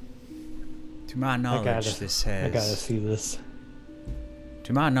in it. To my knowledge, I gotta see this.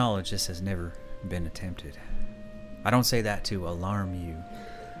 To my knowledge, this has never been attempted. I don't say that to alarm you.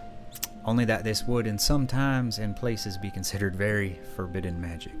 Only that this would, in some times and places, be considered very forbidden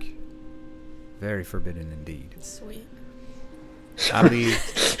magic. Very forbidden indeed. Sweet. I believe.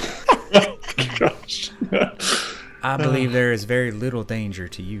 Gosh. I believe there is very little danger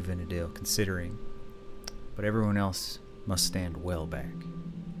to you, Vinadil, considering, but everyone else must stand well back.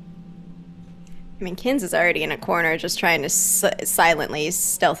 I mean, Kins is already in a corner just trying to silently,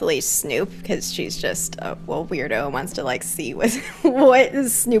 stealthily snoop because she's just a weirdo and wants to see what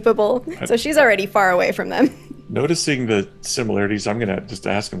is snoopable. So she's already far away from them. Noticing the similarities, I'm going to just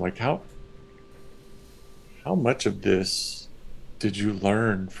ask him, how much of this did you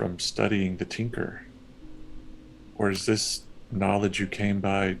learn from studying the Tinker? Or is this knowledge you came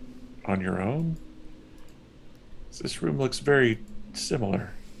by on your own? This room looks very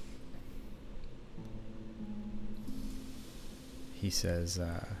similar. He says,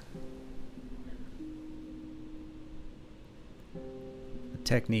 the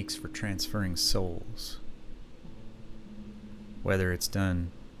techniques for transferring souls, whether it's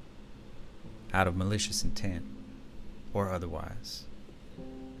done out of malicious intent or otherwise,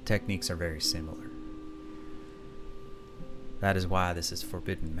 techniques are very similar. That is why this is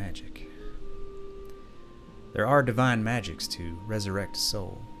forbidden magic. There are divine magics to resurrect a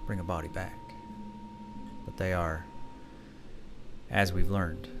soul, bring a body back, but they are, as we've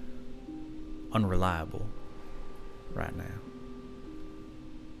learned, unreliable right now.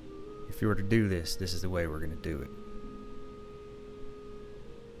 If you were to do this, this is the way we're going to do it.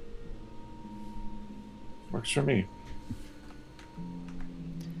 Works for me.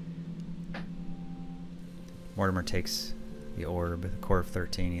 Mortimer takes the orb, the core of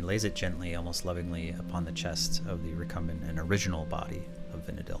 13. He lays it gently, almost lovingly, upon the chest of the recumbent and original body of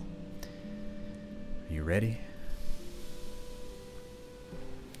Vinadil. Are you ready?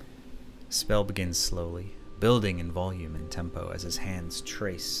 Spell begins slowly, building in volume and tempo as his hands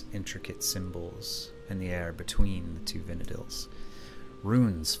trace intricate symbols in the air between the two Vinadils.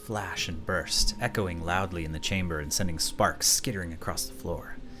 Runes flash and burst, echoing loudly in the chamber and sending sparks skittering across the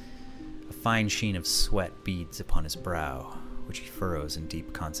floor. A fine sheen of sweat beads upon his brow, which he furrows in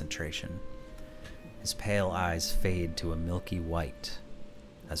deep concentration. His pale eyes fade to a milky white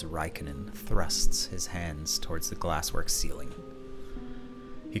as Raikkonen thrusts his hands towards the glasswork ceiling.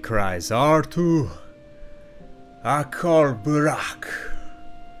 He cries, Artu, Akar Burak,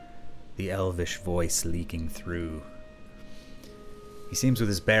 the elvish voice leaking through. He seems with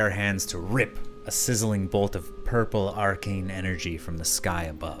his bare hands to rip a sizzling bolt of purple arcane energy from the sky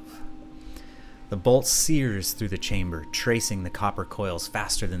above. The bolt sears through the chamber, tracing the copper coils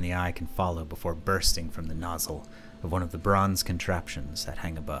faster than the eye can follow before bursting from the nozzle of one of the bronze contraptions that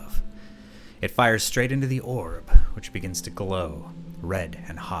hang above. It fires straight into the orb, which begins to glow, red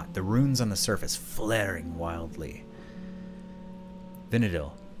and hot, the runes on the surface flaring wildly.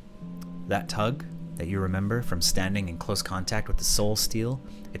 Vinadil, that tug that you remember from standing in close contact with the soul steel,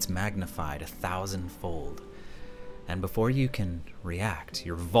 it's magnified 1,000-fold. And before you can react,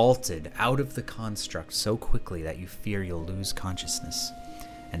 you're vaulted out of the construct so quickly that you fear you'll lose consciousness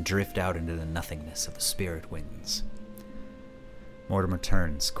and drift out into the nothingness of the spirit winds. Mortimer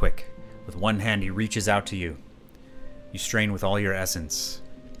turns, quick. With one hand, he reaches out to you. You strain with all your essence.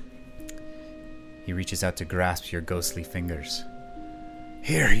 He reaches out to grasp your ghostly fingers.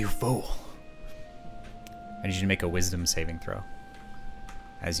 Here, you fool. I need you to make a wisdom saving throw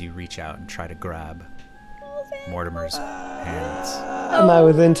as you reach out and try to grab Mortimer's hands. Am I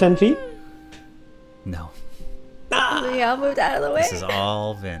within 10 feet? No. We all moved out of the way. This is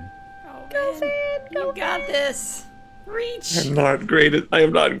all Vin. Oh, Go, man. Finn, go, You got this. Reach. I am not great at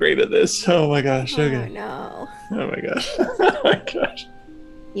this. Oh my gosh. Oh Okay. no. Oh my gosh. Oh my gosh.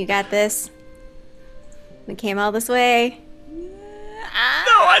 You got this. We came all this way. No,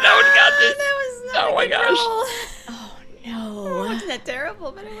 I don't got this. That was not Oh a my good gosh. roll. Oh It no. wasn't that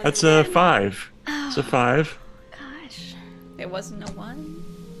terrible, but it was. That's a 5. It's a 5. Gosh. It wasn't a 1.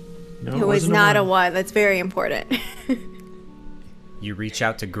 No, It was wasn't not a 1. one. That's very important. You reach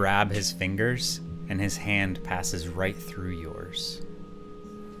out to grab his fingers, and his hand passes right through yours.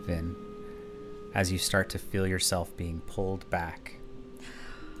 Vin, as you start to feel yourself being pulled back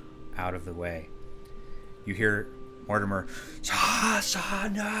out of the way, you hear Mortimer, and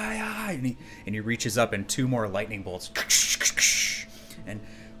he reaches up, and 2 more lightning bolts, and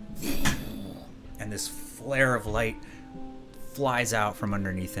this flare of light flies out from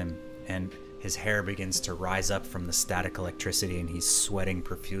underneath him, and his hair begins to rise up from the static electricity, and he's sweating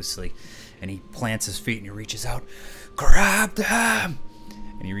profusely, and he plants his feet and he reaches out, grab them,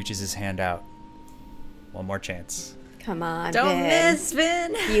 and he reaches his hand out. One more chance. Come on, Don't Vin. miss,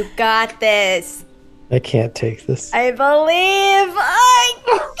 Vin. You got this. I can't take this. I believe.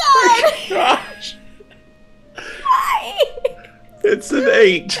 Oh, God. Gosh. Why? It's an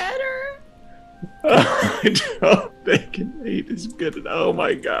 8. Better. I don't think an 8 is good enough. Oh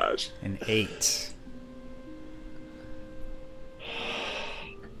my gosh. An 8.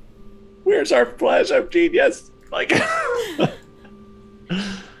 Where's our flash of genius? Like. Oh,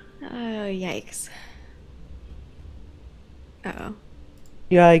 yikes. Uh-oh.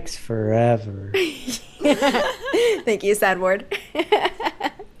 Yikes forever. Thank you, sad word.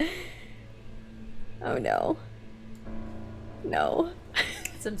 Oh, no. No.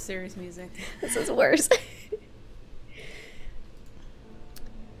 Some serious music. This is worse.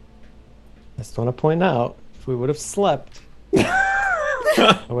 Just want to point out, if we would have slept,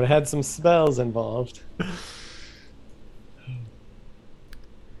 I would have had some spells involved.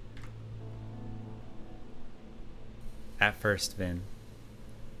 At first, Vin,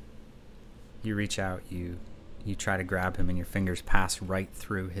 you reach out, you try to grab him, and your fingers pass right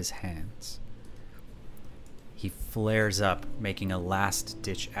through his hands. He flares up, making a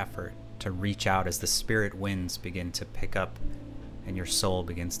last-ditch effort to reach out as the spirit winds begin to pick up and your soul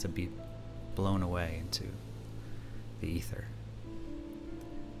begins to be blown away into the ether.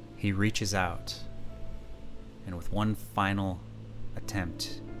 He reaches out and with one final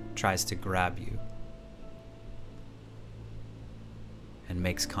attempt tries to grab you and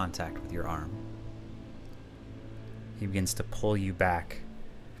makes contact with your arm. He begins to pull you back.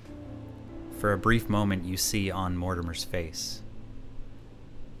 For a brief moment, you see on Mortimer's face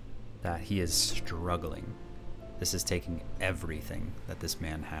that he is struggling. This is taking everything that this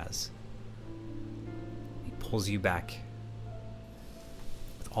man has. He pulls you back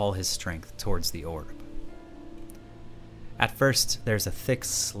with all his strength towards the orb. At first, there's a thick,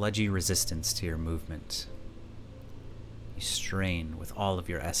 sludgy resistance to your movement. You strain with all of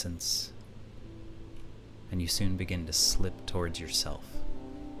your essence, and you soon begin to slip towards yourself.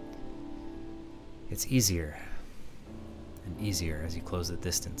 It's easier and easier as you close the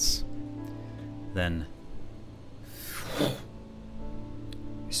distance. Then, your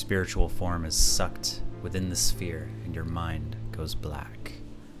spiritual form is sucked within the sphere, and your mind goes black.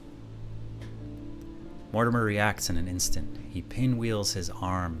 Mortimer reacts in an instant. He pinwheels his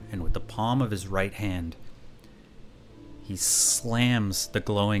arm, and with the palm of his right hand, he slams the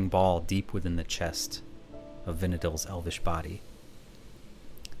glowing ball deep within the chest of Vinadil's elvish body.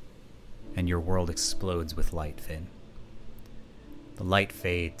 And your world explodes with light, Vin. The light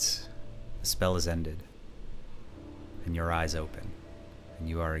fades, the spell is ended, and your eyes open, and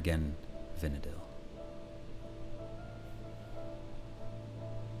you are again Vinadil.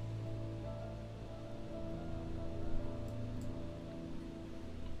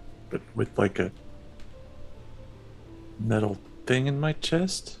 but with like a metal thing in my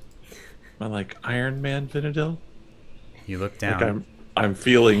chest. Am I like Iron Man Vinadil? You look down. Like I'm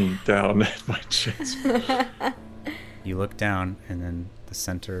feeling down at my chest. You look down, and then the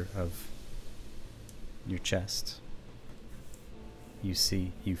center of your chest, you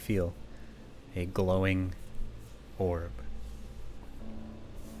feel a glowing orb.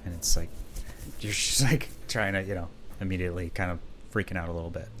 And it's like, you're just like trying to, immediately kind of freaking out a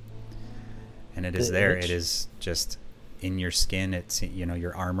little bit. And it is there. It is just in your skin. It's,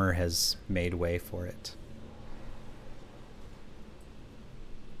 your armor has made way for it.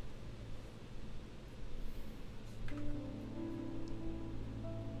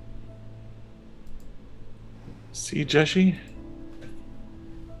 See, Jessie?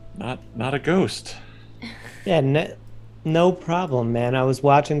 Not a ghost. Yeah, no problem, man. I was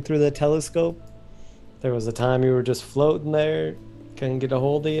watching through the telescope. There was a time you were just floating there. Couldn't get a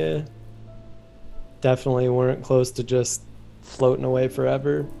hold of you. Definitely weren't close to just floating away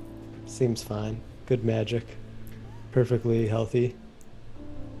forever. Seems fine. Good magic. Perfectly healthy.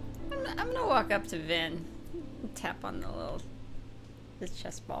 I'm gonna walk up to Vin and tap on his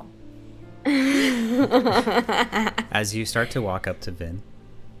chest ball. As you start to walk up to Vin,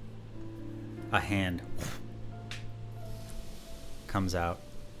 a hand comes out,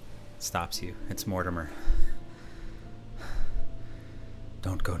 stops you. It's Mortimer.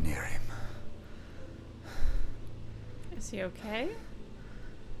 Don't go near him. Is he okay?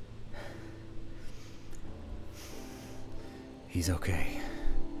 He's okay.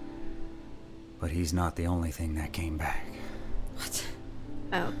 But he's not the only thing that came back. What?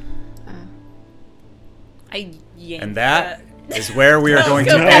 Oh. I yanked And that is where we are going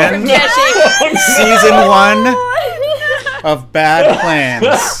to back from end Jessie. season 1 of Bad Plans.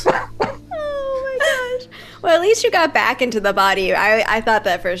 Oh my gosh. Well, at least you got back into the body. I thought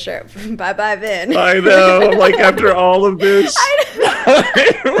that for sure. Bye-bye, Vin. I know. Like after all of this.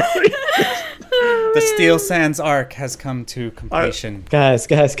 The Steel Sands arc has come to completion. Guys.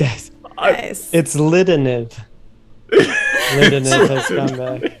 Nice. It's Lideniv. Lideniv has come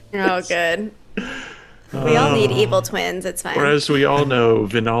back. Oh, good. We all need evil twins. It's fine. Or as we all know,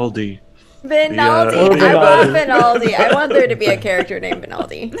 Vinaldi. Vinaldi. Yeah. I love Vinaldi. I want there to be a character named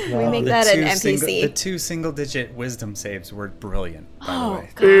Vinaldi. We make The that an two NPC. the 2 single-digit wisdom saves were brilliant, by the Oh, way.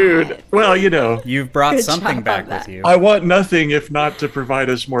 God. Dude, well, You've brought Good something job back on with that. you. I want nothing if not to provide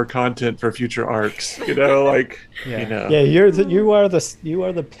us more content for future arcs. Yeah. Yeah, you are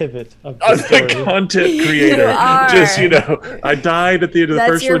the pivot of I'm the the story. content creator. are. Just, I died at the end of the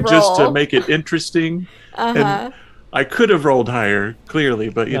That's first your one just to role. make it interesting. Uh-huh. And I could have rolled higher, clearly,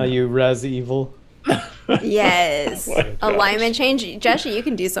 but Now you res evil. Yes. Oh my gosh. Alignment change. Jesse, you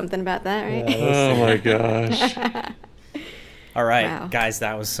can do something about that, right? Yeah. Oh my gosh. All right, Wow. guys,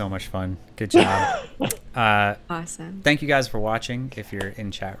 that was so much fun. Good job. Awesome. Thank you guys for watching. If you're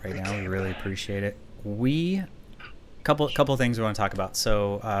in chat right now, we really appreciate it. Couple things we want to talk about.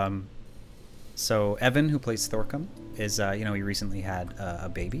 So Evan, who plays Thorcum, is he recently had a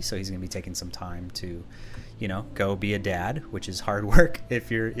baby, so he's going to be taking some time to, go be a dad, which is hard work. If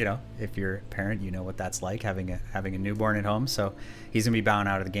you're a parent, you know what that's like, having a newborn at home. So he's going to be bowing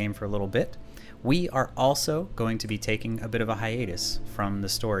out of the game for a little bit. We are also going to be taking a bit of a hiatus from the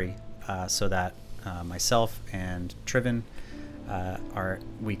story, so that myself and Triven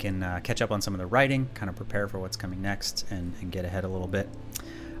we can catch up on some of the writing, kind of prepare for what's coming next, and get ahead a little bit.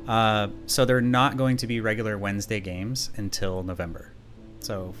 So they're not going to be regular Wednesday games until November.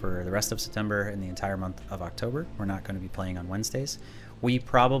 So for the rest of September and the entire month of October, we're not going to be playing on Wednesdays. We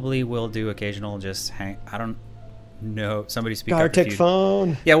probably will do occasional I don't know. Somebody speak up. Gartic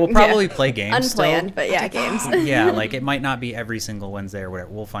phone. Yeah, we'll probably play games. Unplanned, still. but yeah, games. Yeah, like it might not be every single Wednesday or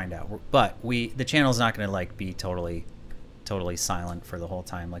whatever. We'll find out. But the channel's not going to be totally silent for the whole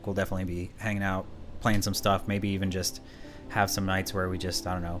time. Like we'll definitely be hanging out, playing some stuff, maybe even just have some nights where we just,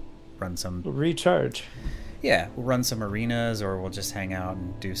 I don't know, run some... Recharge. Yeah, we'll run some arenas, or we'll just hang out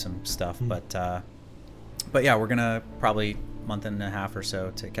and do some stuff. But yeah, we're going to probably month and a half or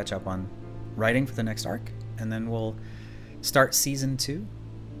so to catch up on writing for the next arc. And then we'll start season 2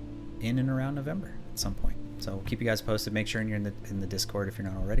 in and around November at some point. So we'll keep you guys posted. Make sure you're in the Discord if you're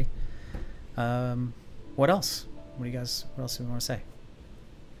not already. What else? What else do we want to say?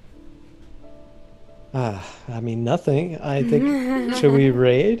 Nothing. I think. Should we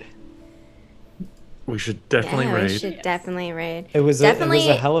raid? We should definitely Yeah, raid. we should definitely raid. It was Definitely-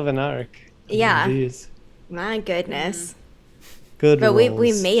 a hell of an arc. Yeah. Jeez. My goodness. Good. But we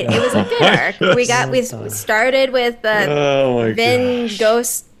rolls. made it. It was a good arc. We started with Oh my Vin gosh.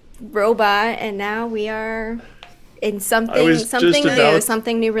 Ghost Robot, and now we are in I was something just something new, about-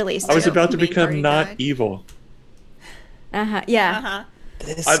 something new released. I was too. about to Main become party not died. evil. Yeah. Uh-huh.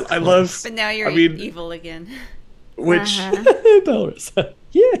 This I love, But now you're I mean, evil again. which, Belrissa.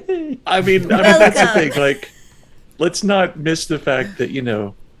 Yay! I mean, that's the thing. Like, let's not miss the fact that,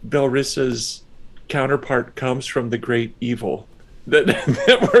 Belrissa's counterpart comes from the great evil that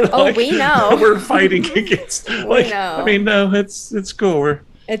we're Oh, like, we know. we're fighting against. Like, know. I mean, no, it's cool. We're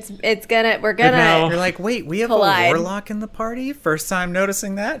We're now- gonna You're like, wait, we have Collide. a warlock in the party? First time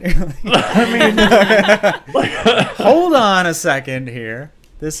noticing that? Hold on a second here.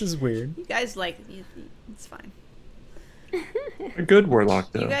 This is weird. You guys like it's fine. a good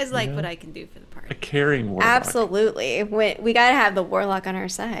warlock, though. You guys like what I can do for the a party. caring warlock. absolutely. We gotta have the warlock on our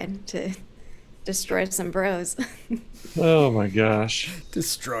side to destroy some bros. Oh my gosh.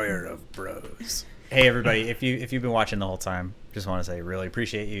 Destroyer of bros. Hey everybody, if you've been watching the whole time, just want to say really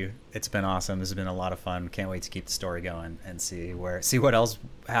appreciate you. It's been awesome. This has been a lot of fun. Can't wait to keep the story going and see what else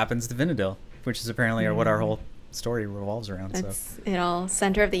happens to Vindadil, which is apparently what our whole story revolves around. That's it all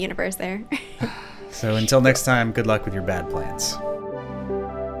center of the universe there. So until next time, good luck with your bad plans.